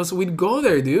time, so we'd go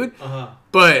there, dude.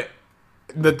 But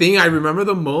the thing I remember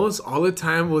the most all the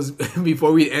time was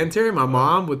before we'd enter, my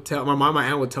mom, my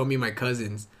aunt would tell me and my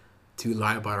cousins to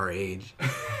lie about our age.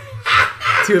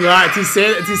 to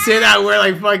say that we're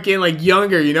like fucking like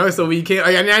younger, so we can't.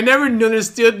 Like, I never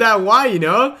understood that why,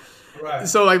 Right.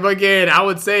 So like fucking, I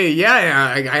would say,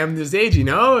 yeah, I am this age,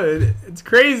 It's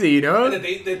crazy, And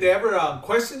did they ever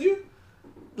question you?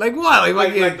 Like what?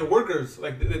 Like the workers,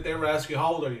 did they ever ask you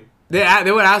how old are you?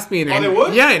 They would ask me, and they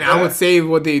would? Yeah, and I would say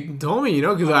what they told me,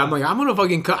 because I'm like, I'm gonna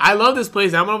fucking. I love this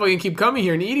place. I'm gonna fucking keep coming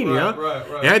here and eating, Right.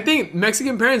 And I think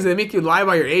Mexican parents, they make you lie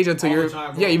about your age until all you're. The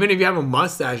time, yeah, even if you have a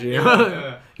mustache,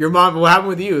 Yeah. Your mom. What happened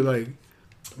with you? Like,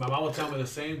 my mom would tell me the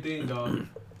same thing, dog.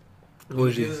 What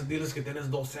was she? Diles que tienes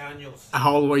 12 años.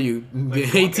 How old were you?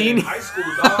 Like 18? In high school,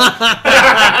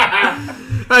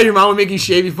 dog. Your mom would make you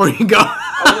shave before you go. I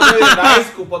was in high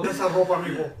school, ponte esa ropa,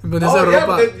 amigo.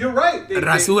 Yeah, you're right.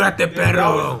 Rasúrate,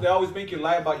 perro. They always make you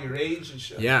lie about your age and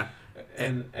shit. Yeah.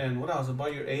 And what else?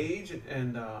 About your age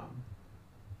and a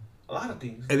lot of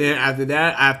things. And then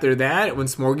after that, when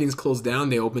Smorgies closed down,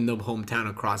 they opened up Hometown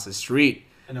across the street.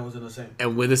 And it wasn't the same.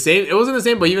 And with the same, it wasn't the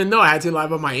same, but even though I had to lie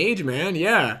about my age, man,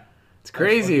 yeah. It's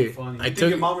crazy. Funny. You think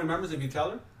your mom remembers if you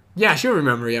tell her? Yeah, she'll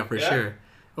remember, for sure.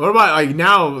 What about like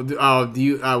now? Do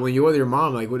you when you're with your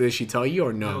mom, like, what does she tell you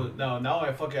or no? No, now I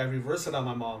reverse it on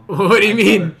my mom. What do you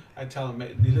mean? I tell them,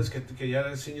 diles que ya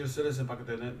eres senior citizen para que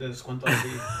te descuento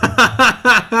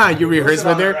así. You rehearse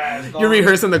with her? You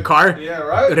rehearse in the car? Yeah,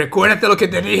 right? Recuérdate lo que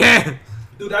te dije.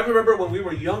 Dude, I remember when we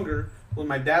were younger, when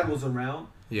my dad was around.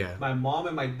 Yeah. My mom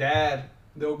and my dad,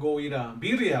 they'll go eat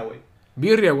birria, way.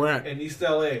 Birria, where at? In East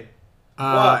LA.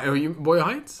 Are you Boyle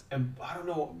Heights? And I don't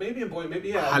know, maybe in Boyle, maybe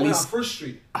yeah, on First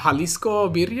Street. Jalisco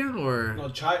Birria or no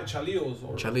Chalillos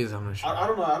or Chalillos? I'm not sure. I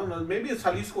don't know. Maybe it's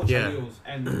Jalisco Chalillos.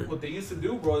 And what they used to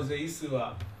do, bro, is they used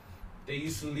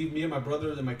to leave me and my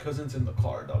brothers and my cousins in the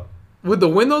car, dog. With the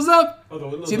windows up? Oh, the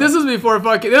windows See, up. this was before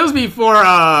that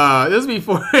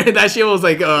shit was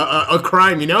like a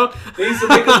crime, you know? They used to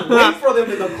make us wait for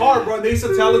them in the car, bro. They used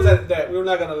to tell us that we were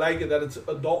not gonna like it, that it's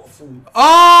adult food.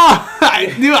 Oh,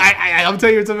 I'm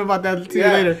telling you something about that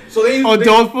later. So they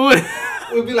adult food.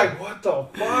 We'd be like, what the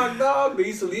fuck, dog? They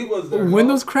used to leave us there.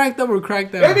 Windows cracked up or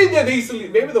cracked out? Maybe they used to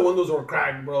leave. Maybe the windows were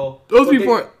cracked, bro.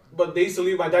 But they used to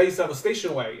leave. My dad used to have a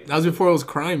station wagon. That was before it was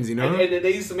crimes, you know? And then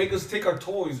they used to make us take our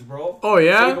toys, bro. Oh,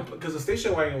 yeah? Because the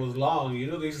station wagon was long, you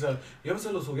know? They used to, you ever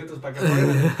seen los juguetes back in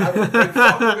the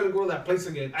fuck, we're going to go to that place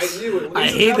again. I knew it. I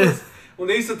hate this. When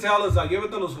they used to tell us, like,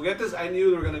 llévate los juguetes, I knew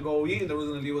they were going to go eat and they were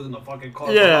going to leave us in the fucking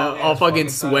car. Yeah, all fucking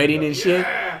sweating and shit.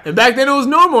 And back then it was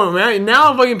normal, man. And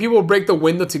now fucking people break the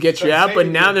window to get you out, but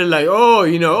now they're like, oh,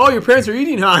 you know, your parents are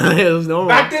eating, huh? It was normal.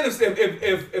 Back then,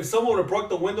 if someone would have broke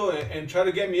the window and tried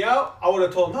to get me out, I would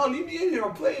have told them, no, leave me in here,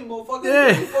 I'm playing, motherfucker.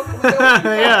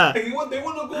 Yeah. They want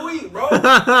to go eat, bro.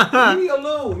 Leave me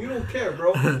alone. You don't care,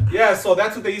 bro. Yeah, so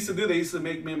that's what they used to do. They used to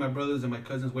make me and my brothers and my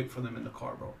cousins wait for them in the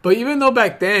car, bro. But even though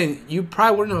back then, you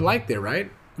probably wouldn't have liked it,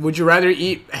 right? Would you rather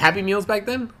eat Happy Meals back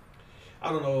then?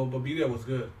 I don't know, but birria was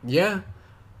good. Yeah.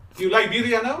 Do you like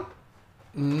birria now?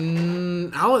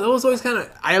 I was always kind of...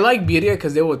 I like birria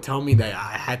because they would tell me that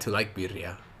I had to like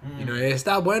birria. You know,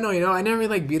 está bueno, you know. I never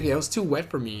really liked birria. It was too wet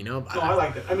for me, you know. No, I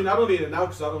liked it. I mean, I don't eat it now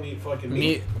because I don't eat fucking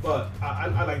meat. But I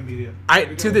like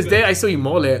birria. To this day, I still eat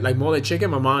mole. Like mole chicken.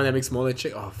 My mom that makes mole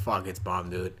chicken. Oh, fuck. It's bomb,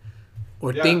 dude.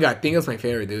 Or tinga. Tinga's my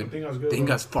favorite, dude. Tinga's good,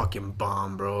 Tinga's fucking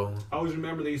bomb, bro. I always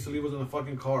remember they used to leave us in the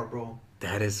fucking car, bro.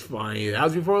 That is funny. That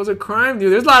was before it was a crime,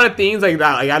 dude. There's a lot of things like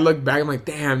that. Like, I look back, I'm like,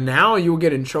 damn, now you'll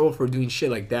get in trouble for doing shit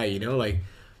like that, you know? Like,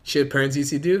 shit parents used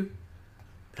to do.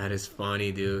 That is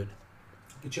funny, dude.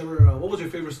 Did you ever, what was your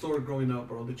favorite store growing up,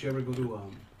 bro? Did you ever go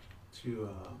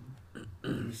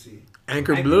let me see.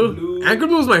 Anchor Blue? Anchor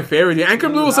Blue was my favorite, dude. Anchor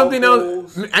Blue was something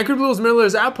else. Anchor Blue was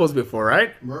Miller's Outpost before,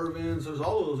 right? Mervin's, there's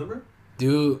all of those, remember?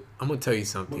 Dude, I'm gonna tell you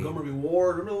something. Montgomery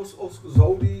Ward, remember those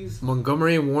Zodies?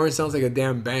 Montgomery Ward sounds like a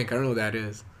damn bank. I don't know what that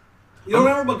is. You don't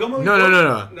remember Montgomery?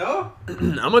 No. No?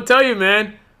 I'm gonna tell you,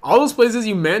 man. All those places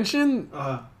you mentioned,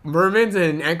 Mervin's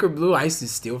and Anchor Blue, I used to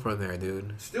steal from there,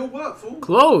 dude. Steal what, fool?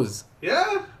 Clothes.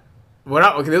 Yeah?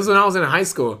 Okay, this was when I was in high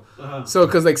school. So,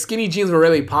 because like skinny jeans were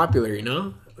really popular, you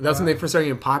know? That's when they first started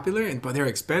getting popular, but they're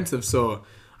expensive. So,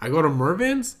 I go to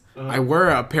Mervin's, I wear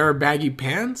a pair of baggy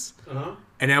pants,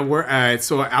 and I wear,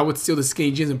 so I would steal the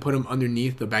skinny jeans and put them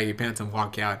underneath the baggy pants and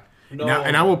walk out. No.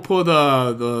 And I would pull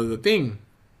the thing.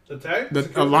 The tag?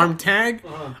 The alarm tag.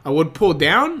 I would pull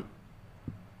down.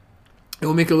 It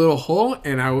would make a little hole,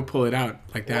 and I would pull it out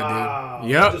like that,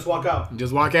 dude. Yep. Just walk out.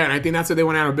 Just walk out. And I think that's why they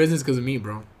went out of business because of me,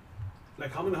 bro.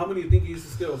 Like, how many do you think you used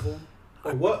to steal, fool?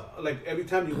 Or what? Like, every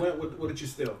time you went, what did you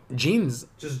steal? Jeans.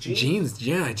 Just jeans? Jeans,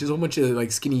 yeah. Just a whole bunch of,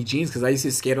 like, skinny jeans because I used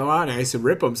to skate a lot and I used to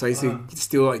rip them. So I used to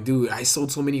steal, like, dude, I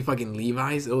sold so many fucking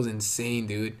Levi's. It was insane,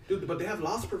 dude. Dude, but they have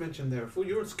loss prevention there, fool.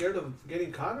 You weren't scared of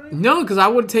getting caught or anything? No, because I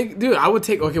would take,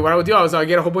 okay, what I would do, I would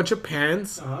get a whole bunch of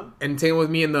pants and take them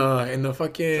with me in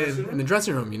the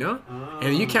dressing room, you know?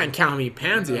 And you can't count how many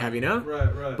pants you have, you know?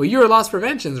 Right. But you were loss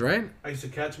preventions, right? I used to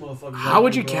catch motherfuckers. How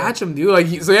would you catch them, dude? Like,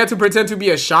 so you had to pretend to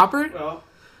be a shopper? Well.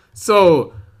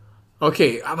 So,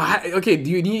 okay, how do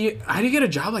you get a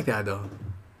job like that though?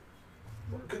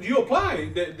 You apply.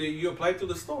 You apply to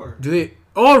the store. Do they?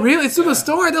 Oh, really? It's through the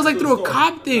store. That was like through a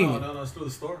cop thing. No, it's through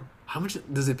the store. How much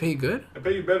does it pay? Good. They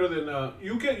pay you better than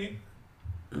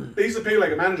they used to pay you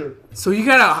like a manager. So you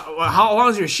gotta. How long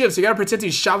is your shift? So you gotta pretend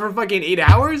to shop for fucking 8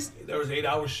 hours. There was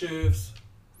 8-hour shifts.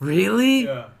 Really?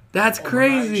 Yeah. That's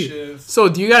crazy. So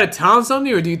do you gotta tell them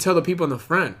something, or do you tell the people in the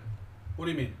front? What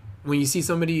do you mean? When you see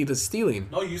somebody that's stealing.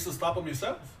 No, you used to stop them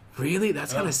yourself. Really?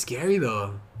 That's kind of scary,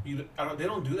 though. They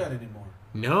don't do that anymore.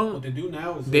 No. What they do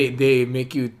now is they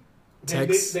make you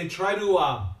text. They try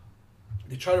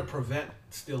to prevent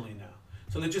stealing now.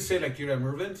 So they just say like you're at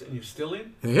Mervin's and you're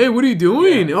stealing. Hey, what are you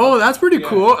doing? Yeah. Oh, that's pretty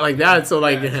cool. Like that. So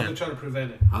like so they try to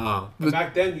prevent it. Oh. But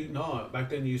back then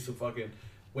you used to fucking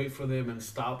wait for them and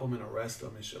stop them and arrest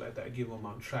them and shit like that. Give them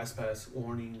trespass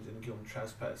warnings and give them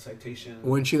trespass citations.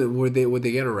 Would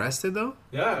they get arrested though?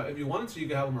 Yeah, if you wanted to, you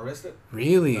could have them arrested.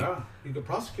 Really? Yeah, you could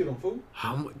prosecute them, fool.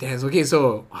 Okay,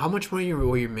 so how much money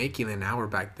were you making an hour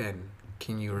back then?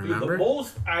 Can you remember? Dude, the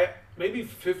most, maybe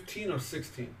 15 or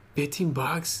 16. $15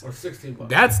 or $16.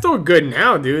 That's still good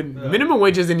now, dude. Yeah. Minimum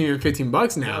wage isn't even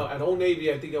 $15 now. No, at Old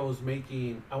Navy, I think I was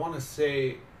making, I want to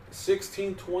say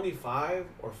 $16.25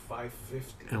 or $5.50.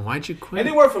 And why'd you quit?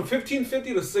 Anywhere from $15.50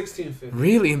 to $16.50.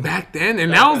 Really? And back then,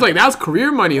 and that was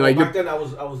career money. Like back then, I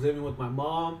was living with my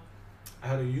mom. I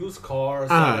had a used car,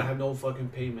 so I had no fucking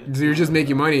payment. So you're just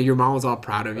making money. Your mom was all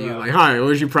proud of you. Like, hi,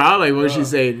 was she proud? Like, what was she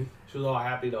saying? She was all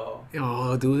happy though.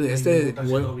 Oh, dude,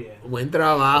 buen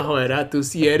trabajo, era. Tú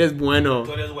sí eres bueno.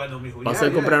 Tú eres bueno, mijo. Vas a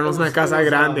comprarnos una casa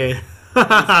grande.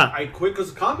 I quit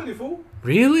because of comedy, fool.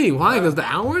 Really? Why? Because the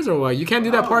hours or what? You can't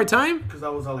do that part time? Because I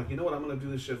was like, you know what? I'm gonna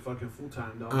do this shit fucking full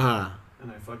time, dog.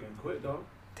 And I fucking quit, dog.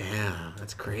 Damn,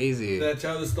 that's crazy. Did I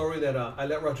tell the story that I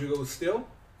let Rodrigo steal?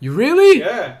 You really?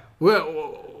 Yeah.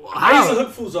 Well, I used to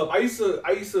hook fools up. I used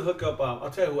to hook up. I'll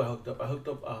tell you who I hooked up. I hooked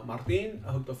up Martin.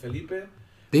 I hooked up Felipe.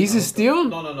 They used to steal?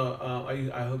 No.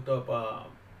 I hooked up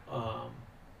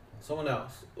someone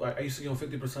else. I used to give them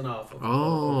 50% off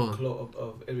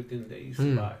of everything they used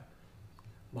to buy.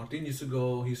 Martin used to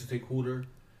go. He used to take Hooter.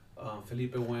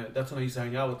 Felipe went. That's when I used to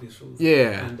hang out with these fools.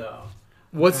 Yeah. And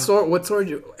what store?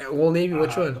 Old Navy?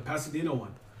 Which one? The Pasadena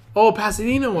one. Oh,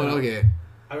 Pasadena one. Okay.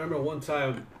 I remember one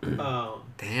time.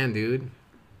 Damn, dude.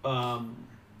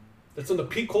 That's when the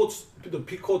peak coats. The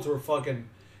peak coats were fucking.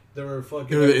 They were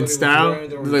in style.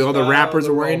 Like all the rappers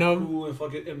were wearing them. Cool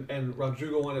and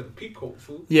Rodrigo wanted the peak coat,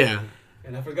 fool. Yeah.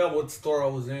 And I forgot what store I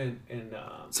was in. And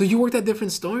so you worked at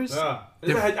different stores? Yeah.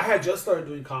 I had just started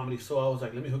doing comedy, so I was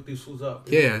like, let me hook these fools up.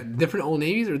 Yeah. Different Old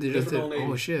Navies or they just Old Navies.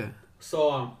 Oh shit.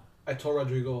 So I told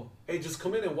Rodrigo, hey, just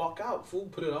come in and walk out, fool.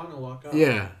 Put it on and walk out.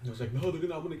 Yeah. And he was like, no,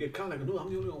 I'm gonna get caught. I go, no, I'm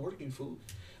the only one working, fool.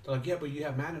 They're like, yeah, but you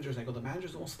have managers. I go, the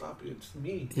managers won't stop you. It's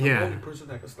me. I'm the only person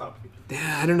that can stop you.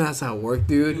 Damn, I don't know that's how it worked,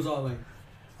 dude. He was all like,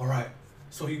 all right.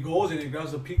 So he goes and he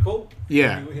grabs the peak coat.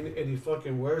 Yeah. And he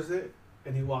fucking wears it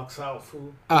and he walks out,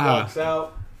 fool. He walks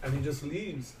out and he just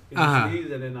leaves. He just leaves.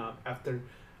 And then after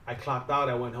I clocked out,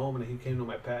 I went home and he came to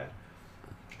my pad.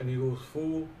 And he goes,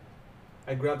 fool,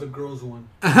 I grabbed the girls one.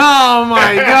 Oh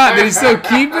my God. Did he still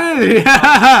keep it?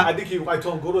 I think I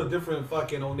told him, go to a different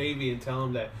fucking Old Navy and tell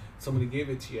him that somebody gave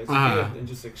it to you as a gift and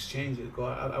just exchange it. Go.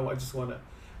 I just want to.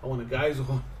 I want a guy's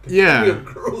one. Yeah. A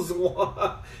girl's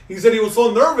one. He said he was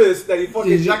so nervous that he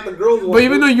fucking jacked the girl's one. But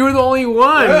even though you were the only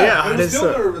one. Yeah. He was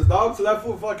still nervous, dog. So that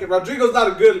fool fucking... Rodrigo's not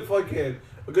a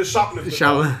good shoplifter.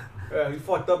 Yeah, he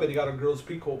fucked up and he got a girl's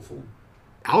peak coat, fool.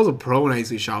 I was a pro when I used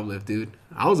to shoplift, dude.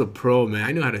 I was a pro, man.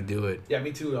 I knew how to do it. Yeah,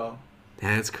 me too, dog.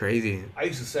 That's crazy. I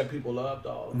used to set people up,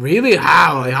 dog. Really?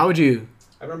 How? Like, how would you...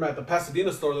 I remember at the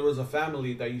Pasadena store, there was a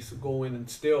family that used to go in and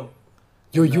steal.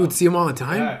 Yo, you would see them all the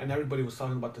time? Yeah, and everybody was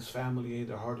talking about this family.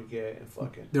 They're hard to get and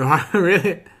fucking... They're hard,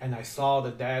 really? And I saw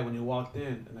the dad when he walked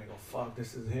in, and I go, fuck,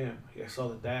 this is him. I saw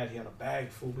the dad. He had a bag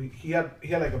full. He had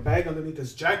like a bag underneath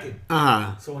his jacket.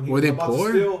 So when he were they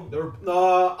poor? They were,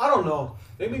 I don't know.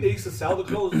 Maybe they used to sell the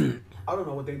clothes. I don't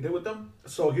know what they did with them.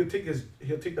 So he'll take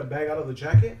the bag out of the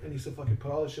jacket, and he used to fucking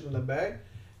put all the shit in the bag.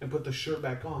 And put the shirt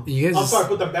back on.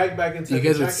 Put the bag back inside. You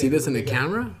guys would see this in the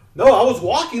camera? No, I was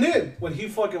walking in when he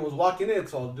fucking was walking in.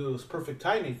 So, dude, it was perfect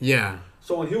timing. Yeah.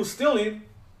 So when he was stealing,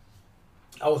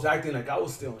 I was acting like I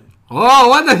was stealing. Oh,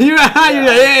 what the?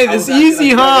 Hey, this is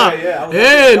easy, huh? Yeah.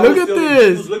 Hey, look at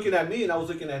this. He was looking at me and I was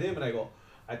looking at him, and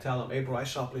I tell him, hey, bro, I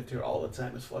shoplift here all the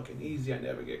time. It's fucking easy. I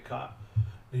never get caught.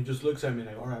 And he just looks at me and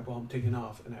I go, all right, well, I'm taking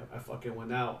off. And I fucking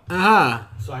went out.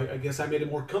 So I guess I made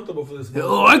it more comfortable for this guy.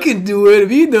 Oh, I can do it if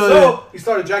he does it. So he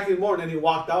started jacking more, and then he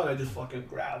walked out, and I just fucking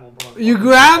grabbed him, bro. You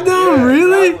grabbed him? Yeah,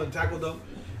 really? Grabbed him and tackled him.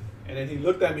 And then he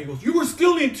looked at me and goes, you were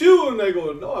stealing too? And I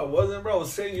go, no, I wasn't, bro. I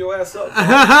was setting your ass up.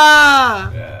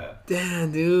 Yeah.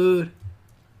 Damn, dude.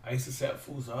 I used to set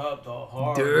fools up, dog.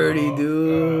 Hard. Dirty, bro.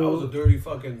 dude. I was a dirty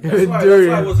fucking...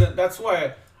 That's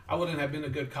why I wouldn't have been a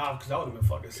good cop, because I would have been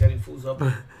fucking setting fools up.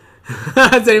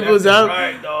 Setting fools up?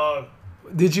 Right, dog.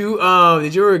 Did you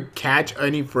ever catch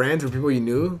any friends or people you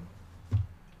knew?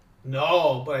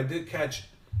 No, but I did catch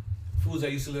fools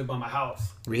that used to live by my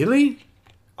house. Really?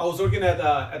 I was working at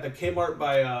the Kmart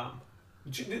by...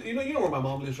 you know where my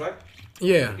mom lives, right?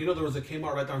 Yeah. You know there was a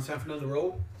Kmart right down San Fernando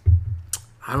Road?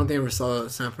 I don't think I ever saw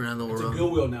San Fernando Road. It's a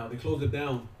Goodwill now. They closed it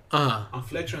down. On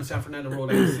Fletcher and San Fernando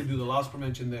Road, I used to do the loss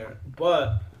prevention there.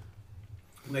 But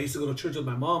When I used to go to church with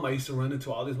my mom, I used to run into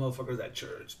all these motherfuckers at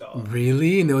church, dog.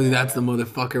 Really? No, that's the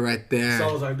motherfucker right there. So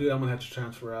I was like, dude, I'm gonna have to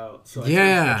transfer out. So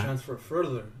I transfer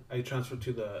further. I transferred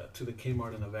to the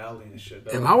Kmart in the Valley and shit.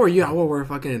 Dog. And how were you? I would wear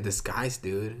fucking a disguise,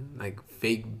 dude. Like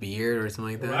fake beard or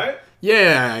something like that. Right?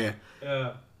 Yeah.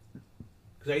 Yeah.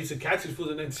 Because I used to catch these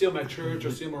fools and then see them at church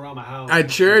or see them around my house. At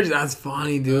church? That's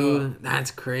funny, dude.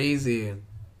 That's crazy.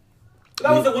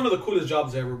 That was one of the coolest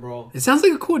jobs ever, bro. It sounds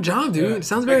like a cool job, dude. Yeah. It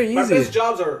sounds very easy. My best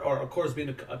jobs are of course, being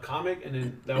a comic, and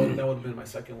then that would have been my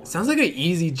second one. Sounds like an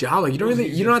easy job. Like you don't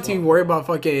have to worry about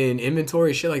fucking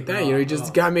inventory shit like that. You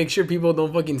just gotta make sure people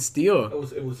don't fucking steal.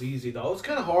 It was easy though. It was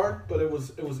kind of hard, but it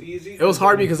was easy. It was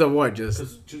hard because of what?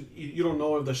 Because you don't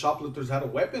know if the shoplifters had a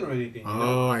weapon or anything.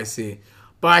 Oh, I see.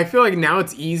 But I feel like now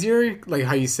it's easier, like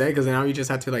how you said, because now you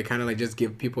just have to like kind of like just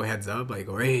give people a heads up, like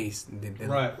race.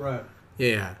 Right.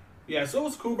 Yeah. Yeah, so it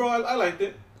was cool, bro. I liked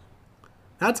it.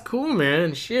 That's cool,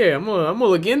 man. Shit, I'm gonna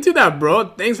look into that, bro.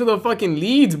 Thanks for the fucking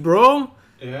leads, bro.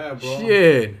 Yeah, bro.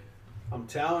 Shit. I'm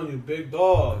telling you, big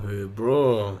dog. Hey,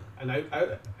 bro. And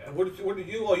what did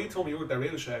you? Oh, you told me you worked at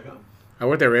Radio Shack, huh? I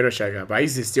worked at Radio Shack, but I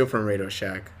used to steal from Radio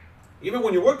Shack. Even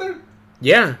when you worked there?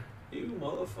 Yeah. You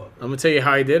motherfucker. I'm gonna tell you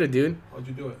how I did it, dude. How'd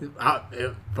you do it?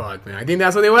 Fuck, man. I think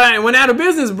that's what they went out of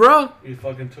business, bro. You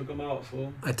fucking took them out,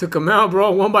 fool. I took them out,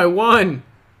 bro, one by one.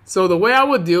 So the way I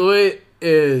would do it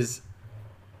is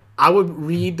I would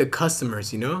read the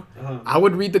customers, you know? Uh-huh. I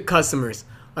would read the customers.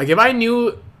 Like if I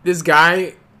knew this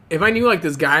guy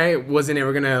wasn't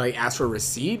ever gonna like ask for a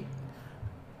receipt,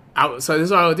 so this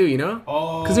is what I would do, you know?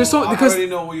 Oh, because I already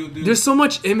know what you do. There's so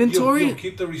much inventory. You'll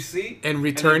keep the receipt and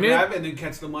return it, and then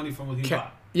catch the money from what he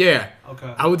bought. Yeah.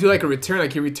 Okay. I would do like a return,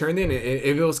 like he returned it, and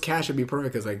if it was cash, it'd be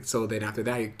perfect. Cause like so then after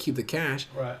that you keep the cash.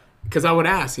 Right. Because I would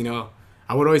ask, you know.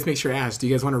 I would always make sure to ask, do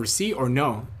you guys want a receipt or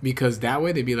no? Because that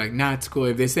way they'd be like, nah, it's cool.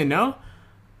 If they say no,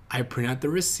 I print out the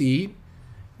receipt,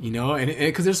 you know, and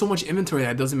because there's so much inventory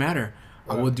that it doesn't matter.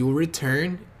 Right. I will do a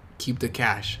return, keep the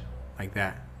cash, like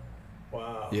that.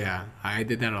 Wow. Yeah, I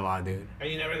did that a lot, dude.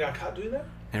 And you never got caught doing that?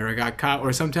 Never got caught.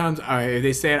 Or sometimes if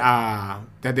they said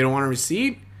that they don't want a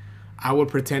receipt, I would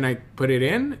pretend I put it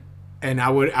in, and I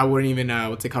wouldn't even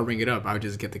ring it up. I would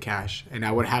just get the cash, and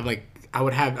I would have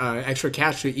extra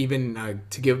cash to even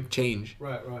to give change.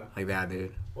 Right. Like that,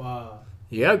 dude. Wow.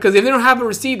 Yeah, because if they don't have a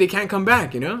receipt, they can't come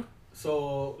back, you know?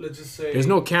 So, let's just say... There's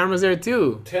no cameras there,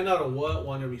 too. 10 out of what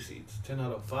wanted receipts? 10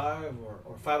 out of 5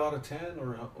 or 5 out of 10?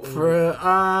 Or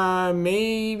for,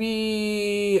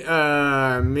 maybe 5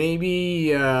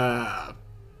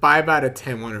 out of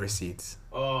 10 wanted receipts.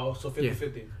 Oh, so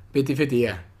 50-50. 50-50,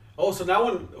 yeah. Oh, so that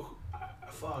one...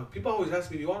 Fuck. People always ask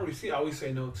me, do you want a receipt? I always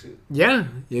say no, too. Yeah,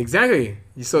 exactly.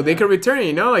 So they could return it,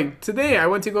 you know? Like, today, I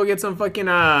went to go get some fucking,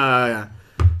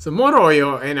 some motor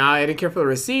oil, and I didn't care for the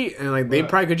receipt, and, like, they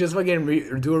probably could just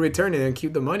fucking do a return and then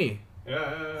keep the money.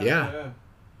 Yeah.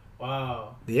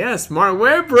 Wow. Yeah, smart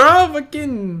way, bro.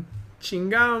 Fucking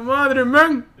chingada madre,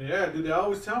 man. Yeah, dude, they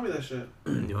always tell me that shit.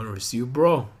 You want a receipt,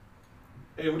 bro?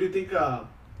 Hey, what do you think,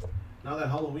 now that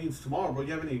Halloween's tomorrow, bro,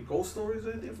 you have any ghost stories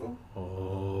or anything, bro?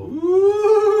 Oh.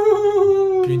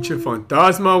 Ooh. Pinche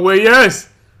fantasma, güey, yes.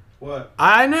 What?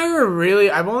 I've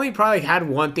only probably had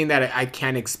one thing that I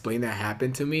can't explain that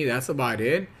happened to me. That's about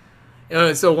it.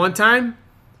 So one time,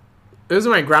 it was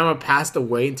when my grandma passed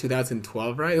away in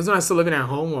 2012, right? It was when I was still living at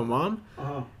home with my mom.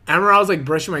 Uh-huh. I remember I was like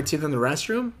brushing my teeth in the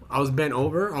restroom. I was bent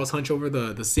over. I was hunched over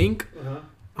the sink. Uh-huh.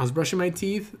 I was brushing my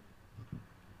teeth.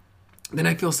 Then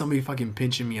I feel somebody fucking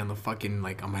pinching me on the fucking,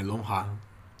 like, on my lonja.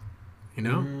 You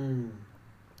know? I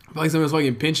felt like somebody was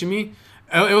fucking pinching me.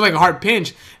 It was like a hard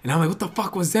pinch. And I'm like, what the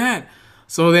fuck was that?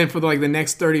 So then for the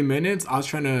next 30 minutes, I was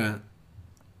trying to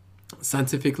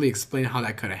scientifically explain how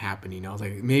that could have happened, you know? I was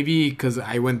like, maybe because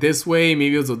I went this way,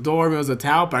 maybe it was a door, maybe it was a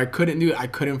towel, but I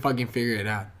couldn't fucking figure it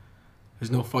out.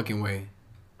 There's no fucking way.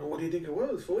 And what do you think it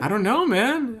was, fool? I don't know,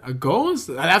 man. A ghost?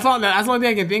 That's the only thing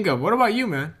I can think of. What about you,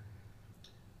 man?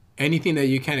 Anything that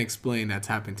you can't explain that's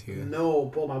happened to you? No,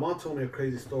 bro. My mom told me a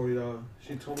crazy story, though.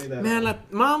 She told me that... Man,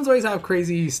 moms always have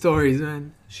crazy stories,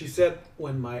 man. She said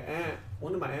when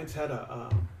one of my aunts had a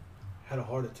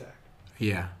heart attack.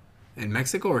 Yeah. In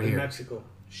Mexico or here? In Mexico.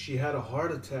 She had a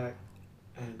heart attack,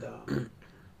 and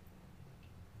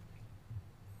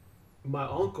my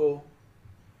uncle,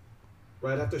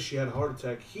 right after she had a heart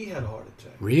attack, he had a heart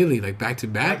attack. Really? Like back to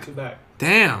back? Back to back.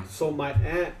 Damn. So my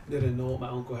aunt didn't know my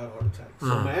uncle had a heart attack. So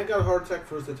my aunt got a heart attack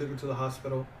first. They took her to the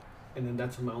hospital, and then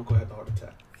that's when my uncle had the heart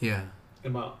attack. Yeah.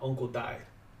 And my uncle died.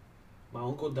 My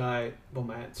uncle died, but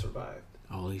my aunt survived.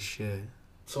 Holy shit.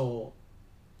 So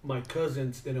my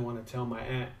cousins didn't want to tell my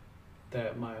aunt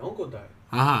that my uncle died.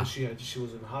 Uh-huh. She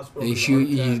was in the hospital. And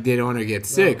you didn't want her to get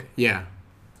sick. Yeah.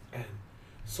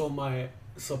 So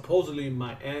supposedly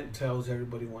my aunt tells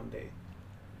everybody one day,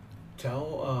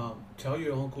 tell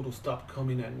your uncle to stop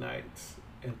coming at night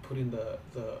and putting the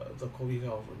cobija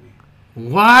over me.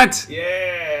 What?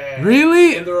 Yeah.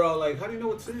 Really? And they're all like, how do you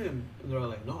know it's him? And they're all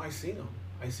like, no, I seen him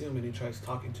and he tries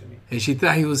talking to me. And she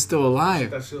thought he was still alive. She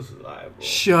thought she was alive, bro.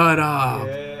 Shut up.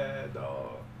 Yeah, dog.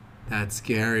 That's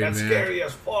scary, man. That's scary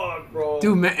as fuck, bro.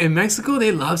 Dude, in Mexico,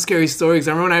 they love scary stories.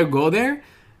 I remember when I would go there,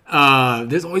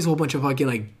 there's always a whole bunch of fucking,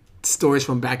 like, stories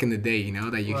from back in the day, you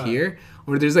know, that you hear.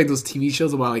 Or there's, like, those TV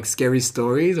shows about, like, scary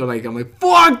stories. Or, like, I'm like,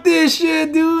 fuck this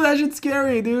shit, dude. That shit's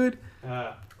scary, dude.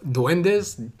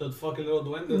 Duendes. The fucking little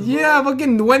duendes. Yeah, bro.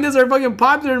 fucking duendes are fucking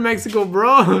popular in Mexico,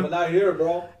 bro. But not here,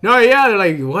 bro. No, yeah, they're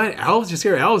like, what? Elves? You're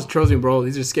scary elves? Trust me, bro.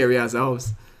 These are scary ass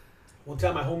elves. One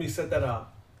time my homie said that a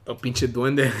pinche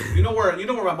duende. You know where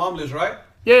my mom lives, right?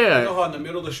 Yeah. You know how in the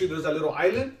middle of the street there's that little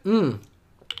island?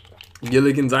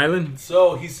 Gilligan's Island?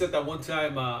 So he said that one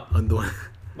time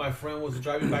my friend was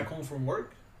driving back home from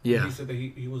work. Yeah. He said that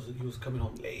he was coming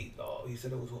home late. Oh, he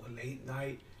said it was a late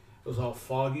night. It was all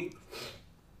foggy.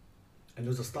 And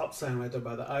there's a stop sign right there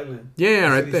by the island. Yeah,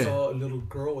 right there. He saw a little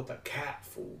girl with a cat,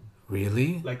 fool.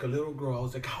 Really? Like a little girl. I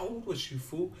was like, how old was she,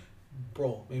 fool?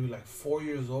 Bro, maybe like 4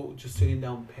 years old, just sitting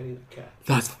down petting a cat.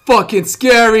 That's fucking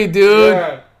scary, dude.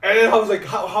 Yeah. And then I was like,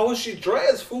 how was she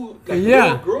dressed, fool? Like a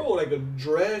little girl, like a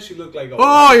dress. She looked like a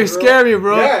you're scary,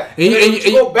 bro. Yeah. And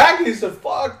you go back and he said,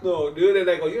 fuck no, dude. And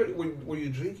I go, were you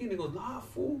drinking? He goes, nah,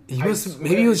 fool.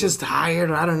 Maybe he was just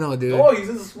tired. I don't know, dude. Oh, he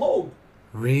doesn't smoke.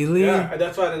 Really? Yeah, and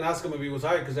that's why I didn't ask him if he was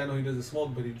high, because I know he doesn't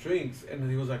smoke, but he drinks. And then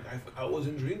he was like, I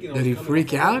wasn't drinking. Did he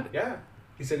freak out? Yeah.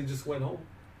 He said he just went home.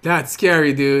 That's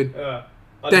scary, dude. Yeah.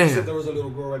 Damn. He said there was a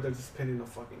little girl right there just petting a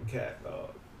fucking cat,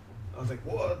 dog. I was like,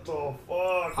 what the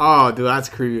fuck? Oh, dude, that's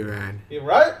creepy, man. Yeah,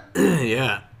 right?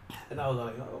 Yeah. And I was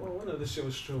like, oh, I wonder if this shit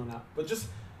was true or not. But just,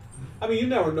 I mean, you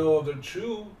never know if they're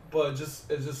true, but it's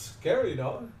just scary,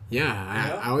 dog.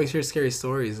 Yeah, I always hear scary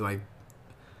stories, like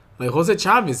Jose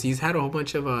Chavez. He's had a whole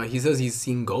bunch of. He says he's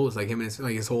seen ghosts, like him and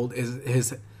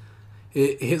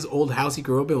his old house he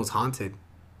grew up in was haunted.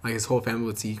 Like his whole family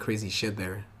would see crazy shit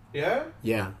there. Yeah.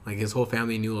 Yeah, like his whole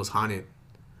family knew it was haunted.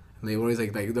 And they always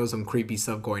like there was some creepy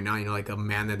stuff going on, you know, like a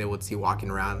man that they would see walking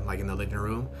around like in the living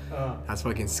room. That's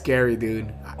fucking scary,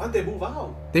 dude. Why'd they move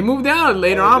out? They moved out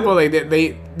later on, but like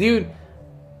they dude,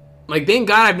 like thank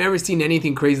God I've never seen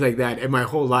anything crazy like that in my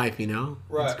whole life, you know?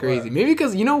 Right. It's crazy. Right. Maybe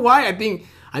because you know why? I think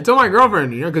I told my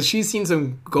girlfriend, you know, because she's seen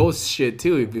some ghost shit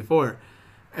too before,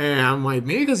 and I'm like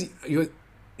maybe because yo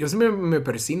siempre me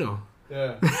persino.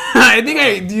 Yeah. I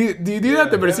think do you do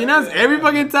that to persinas every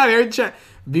fucking time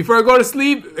before I go to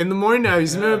sleep in the morning? I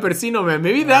used to remember persino, man.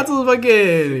 Maybe that's what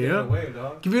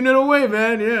fucking giving it away,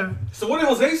 man. Yeah. So what did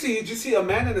Jose see? Did you see a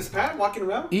man in his pants walking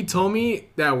around? He told me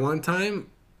that one time,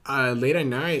 late at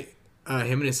night,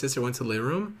 him and his sister went to the living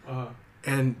room,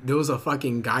 and there was a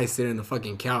fucking guy sitting on the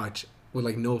fucking couch with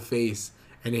like no face,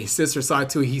 and his sister saw it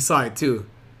too. He saw it too,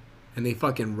 and they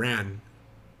fucking ran.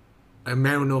 A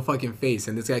man with no fucking face,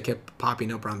 and this guy kept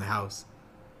popping up around the house.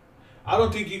 I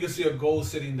don't think you can see a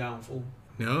ghost sitting down, fool.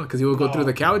 No, because he will go through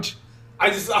the couch.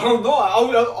 I don't know.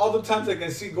 All the times like I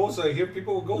see ghosts, I hear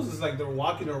people with ghosts, it's like they're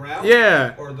walking around.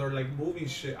 Yeah. Or they're like moving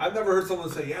shit. I've never heard someone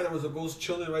say, yeah, there was a ghost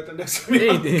chilling right there next to me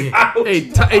on the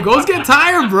couch. Hey, ghosts get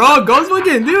tired, bro. Ghosts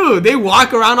fucking do. They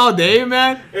walk around all day,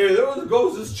 man. Hey, there was a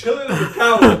ghost just chilling on the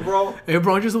couch, bro. Hey,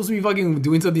 bro, aren't you supposed to be fucking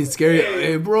doing something scary?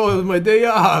 Hey, bro, it was my day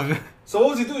off. So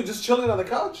what was he doing? Just chilling on the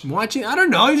couch? Watching? I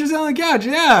don't know. He's just on the couch,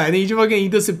 yeah. And then he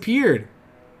disappeared.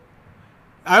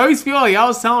 I always feel like I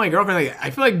was telling my girlfriend, like I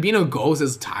feel like being a ghost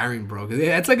is tiring, bro. Cause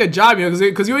it's like a job, you know.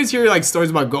 Because you always hear like stories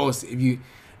about ghosts. If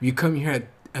you come here at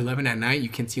 11 at night, you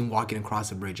can see him walking across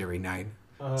the bridge every night.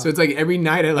 So it's like every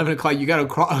night at 11 o'clock, you gotta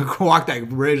walk that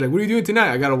bridge. Like, what are you doing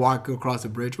tonight? I gotta walk across the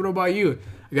bridge. What about you?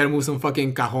 I gotta move some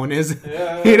fucking cajones.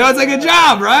 Yeah, you know, it's like a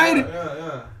job, right?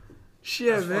 Yeah.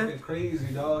 Shit, that's man. Fucking crazy,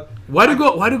 dog. Why do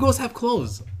ghosts have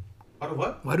clothes? Why do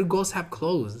what? Why do ghosts have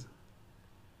clothes?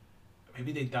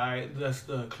 Maybe they died. That's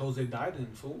the clothes they died in,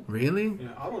 fool. Really? Yeah,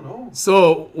 I don't know.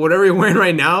 So whatever you're wearing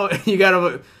right now, you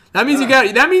gotta. That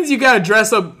means you gotta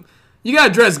dress up. You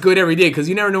gotta dress good every day because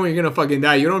you never know when you're gonna fucking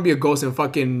die. You don't wanna be a ghost in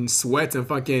fucking sweats and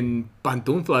fucking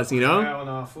pantuflas, you know? Hell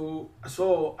no, fool.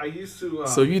 So I used to.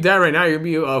 So if you die right now, you're gonna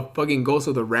be a fucking ghost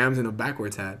with the Rams and a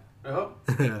backwards hat.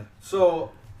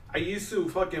 So I used to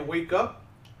fucking wake up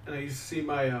and I used to see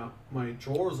my my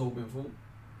drawers open, fool.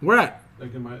 Where at?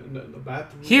 Like in the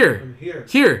bathroom. Here.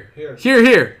 Here.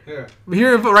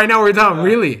 Right now we're talking.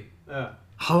 Really? Yeah.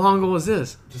 How long ago was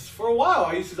this? Just for a while.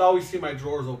 I used to always see my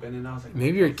drawers open, and I was like,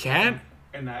 maybe your cat.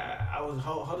 And I was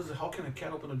how can a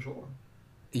cat open a drawer?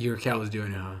 Your cat was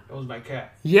doing it, huh? It was my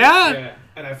cat. Yeah? Yeah.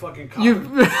 And I fucking caught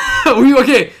him.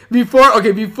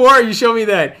 Okay, before you show me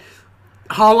that,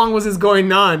 how long was this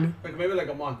going on? Like maybe like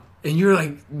a month. And you're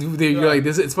like,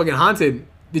 this it's fucking haunted.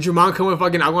 Did your mom come with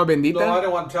fucking agua bendita? No, I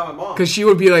didn't want to tell my mom. Because she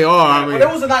would be like, but it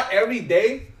was not every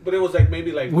day, but it was like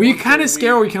maybe like... Were you kind of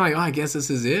scared? Were you kind of like, I guess this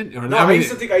is it? Or no, I used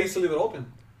to think I used to leave it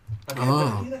open. Like, did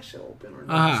I leave that shit open or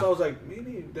not? So I was like,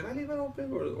 maybe, did I leave it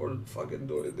open or fucking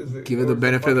do it? Give it the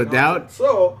benefit of the doubt?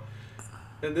 So,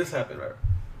 then this happened, right?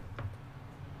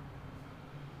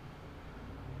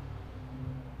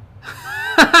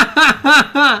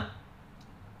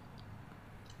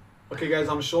 Okay, guys,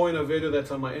 I'm showing a video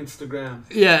that's on my Instagram.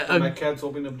 Yeah. My cat's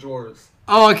opening up drawers.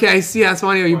 Oh, okay, I see. That's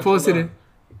funny. You posted it.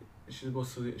 She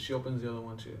opens the other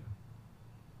one too.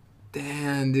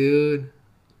 Damn, dude.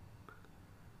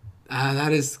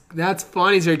 That's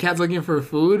funny. So your cat's looking for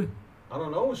food? I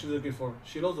don't know what she's looking for.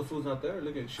 She knows the food's not there.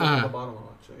 Look at she's at the bottom of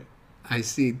it. I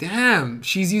see. Damn.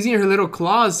 She's using her little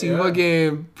claws to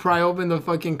fucking pry open the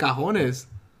fucking cajones.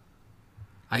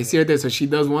 I see her there. So she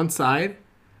does one side.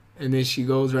 And then she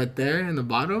goes right there in the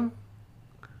bottom.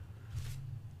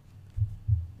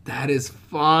 That is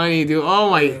funny, dude. Oh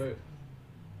my.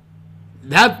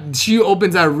 She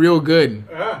opens that real good.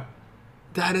 Yeah.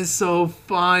 That is so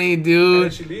funny, dude.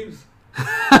 And then she leaves.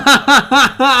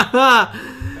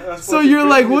 So you're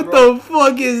like, what the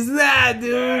fuck is that,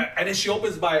 dude? Yeah. And then she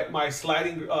opens my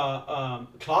sliding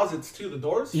closets too, the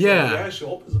doors. Yeah. So, yeah, she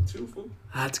opens them too, fool.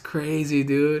 That's crazy,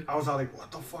 dude. I was like,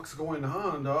 what the fuck's going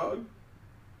on, dog?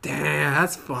 Damn,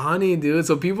 that's funny, dude.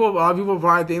 So a lot of people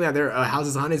probably think that their house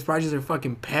is haunted. It's probably just their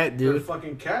fucking pet, dude. Their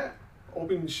fucking cat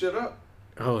opening shit up.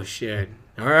 Oh shit!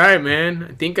 All right, man.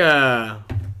 I think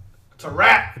it's a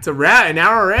wrap. It's a wrap. An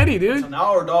hour already, dude. It's an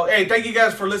hour, dog. Hey, thank you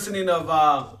guys for listening of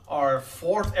our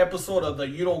 4th episode of the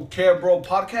You Don't Care Bro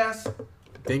podcast.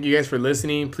 Thank you guys for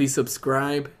listening. Please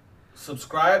subscribe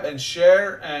and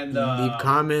share and leave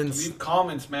comments. Leave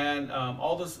comments, man.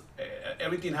 All this,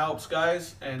 everything helps,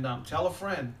 guys. And tell a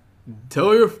friend.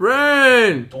 Tell your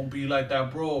friend. Don't be like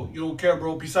that, bro. You don't care,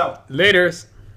 bro. Peace out. Laters.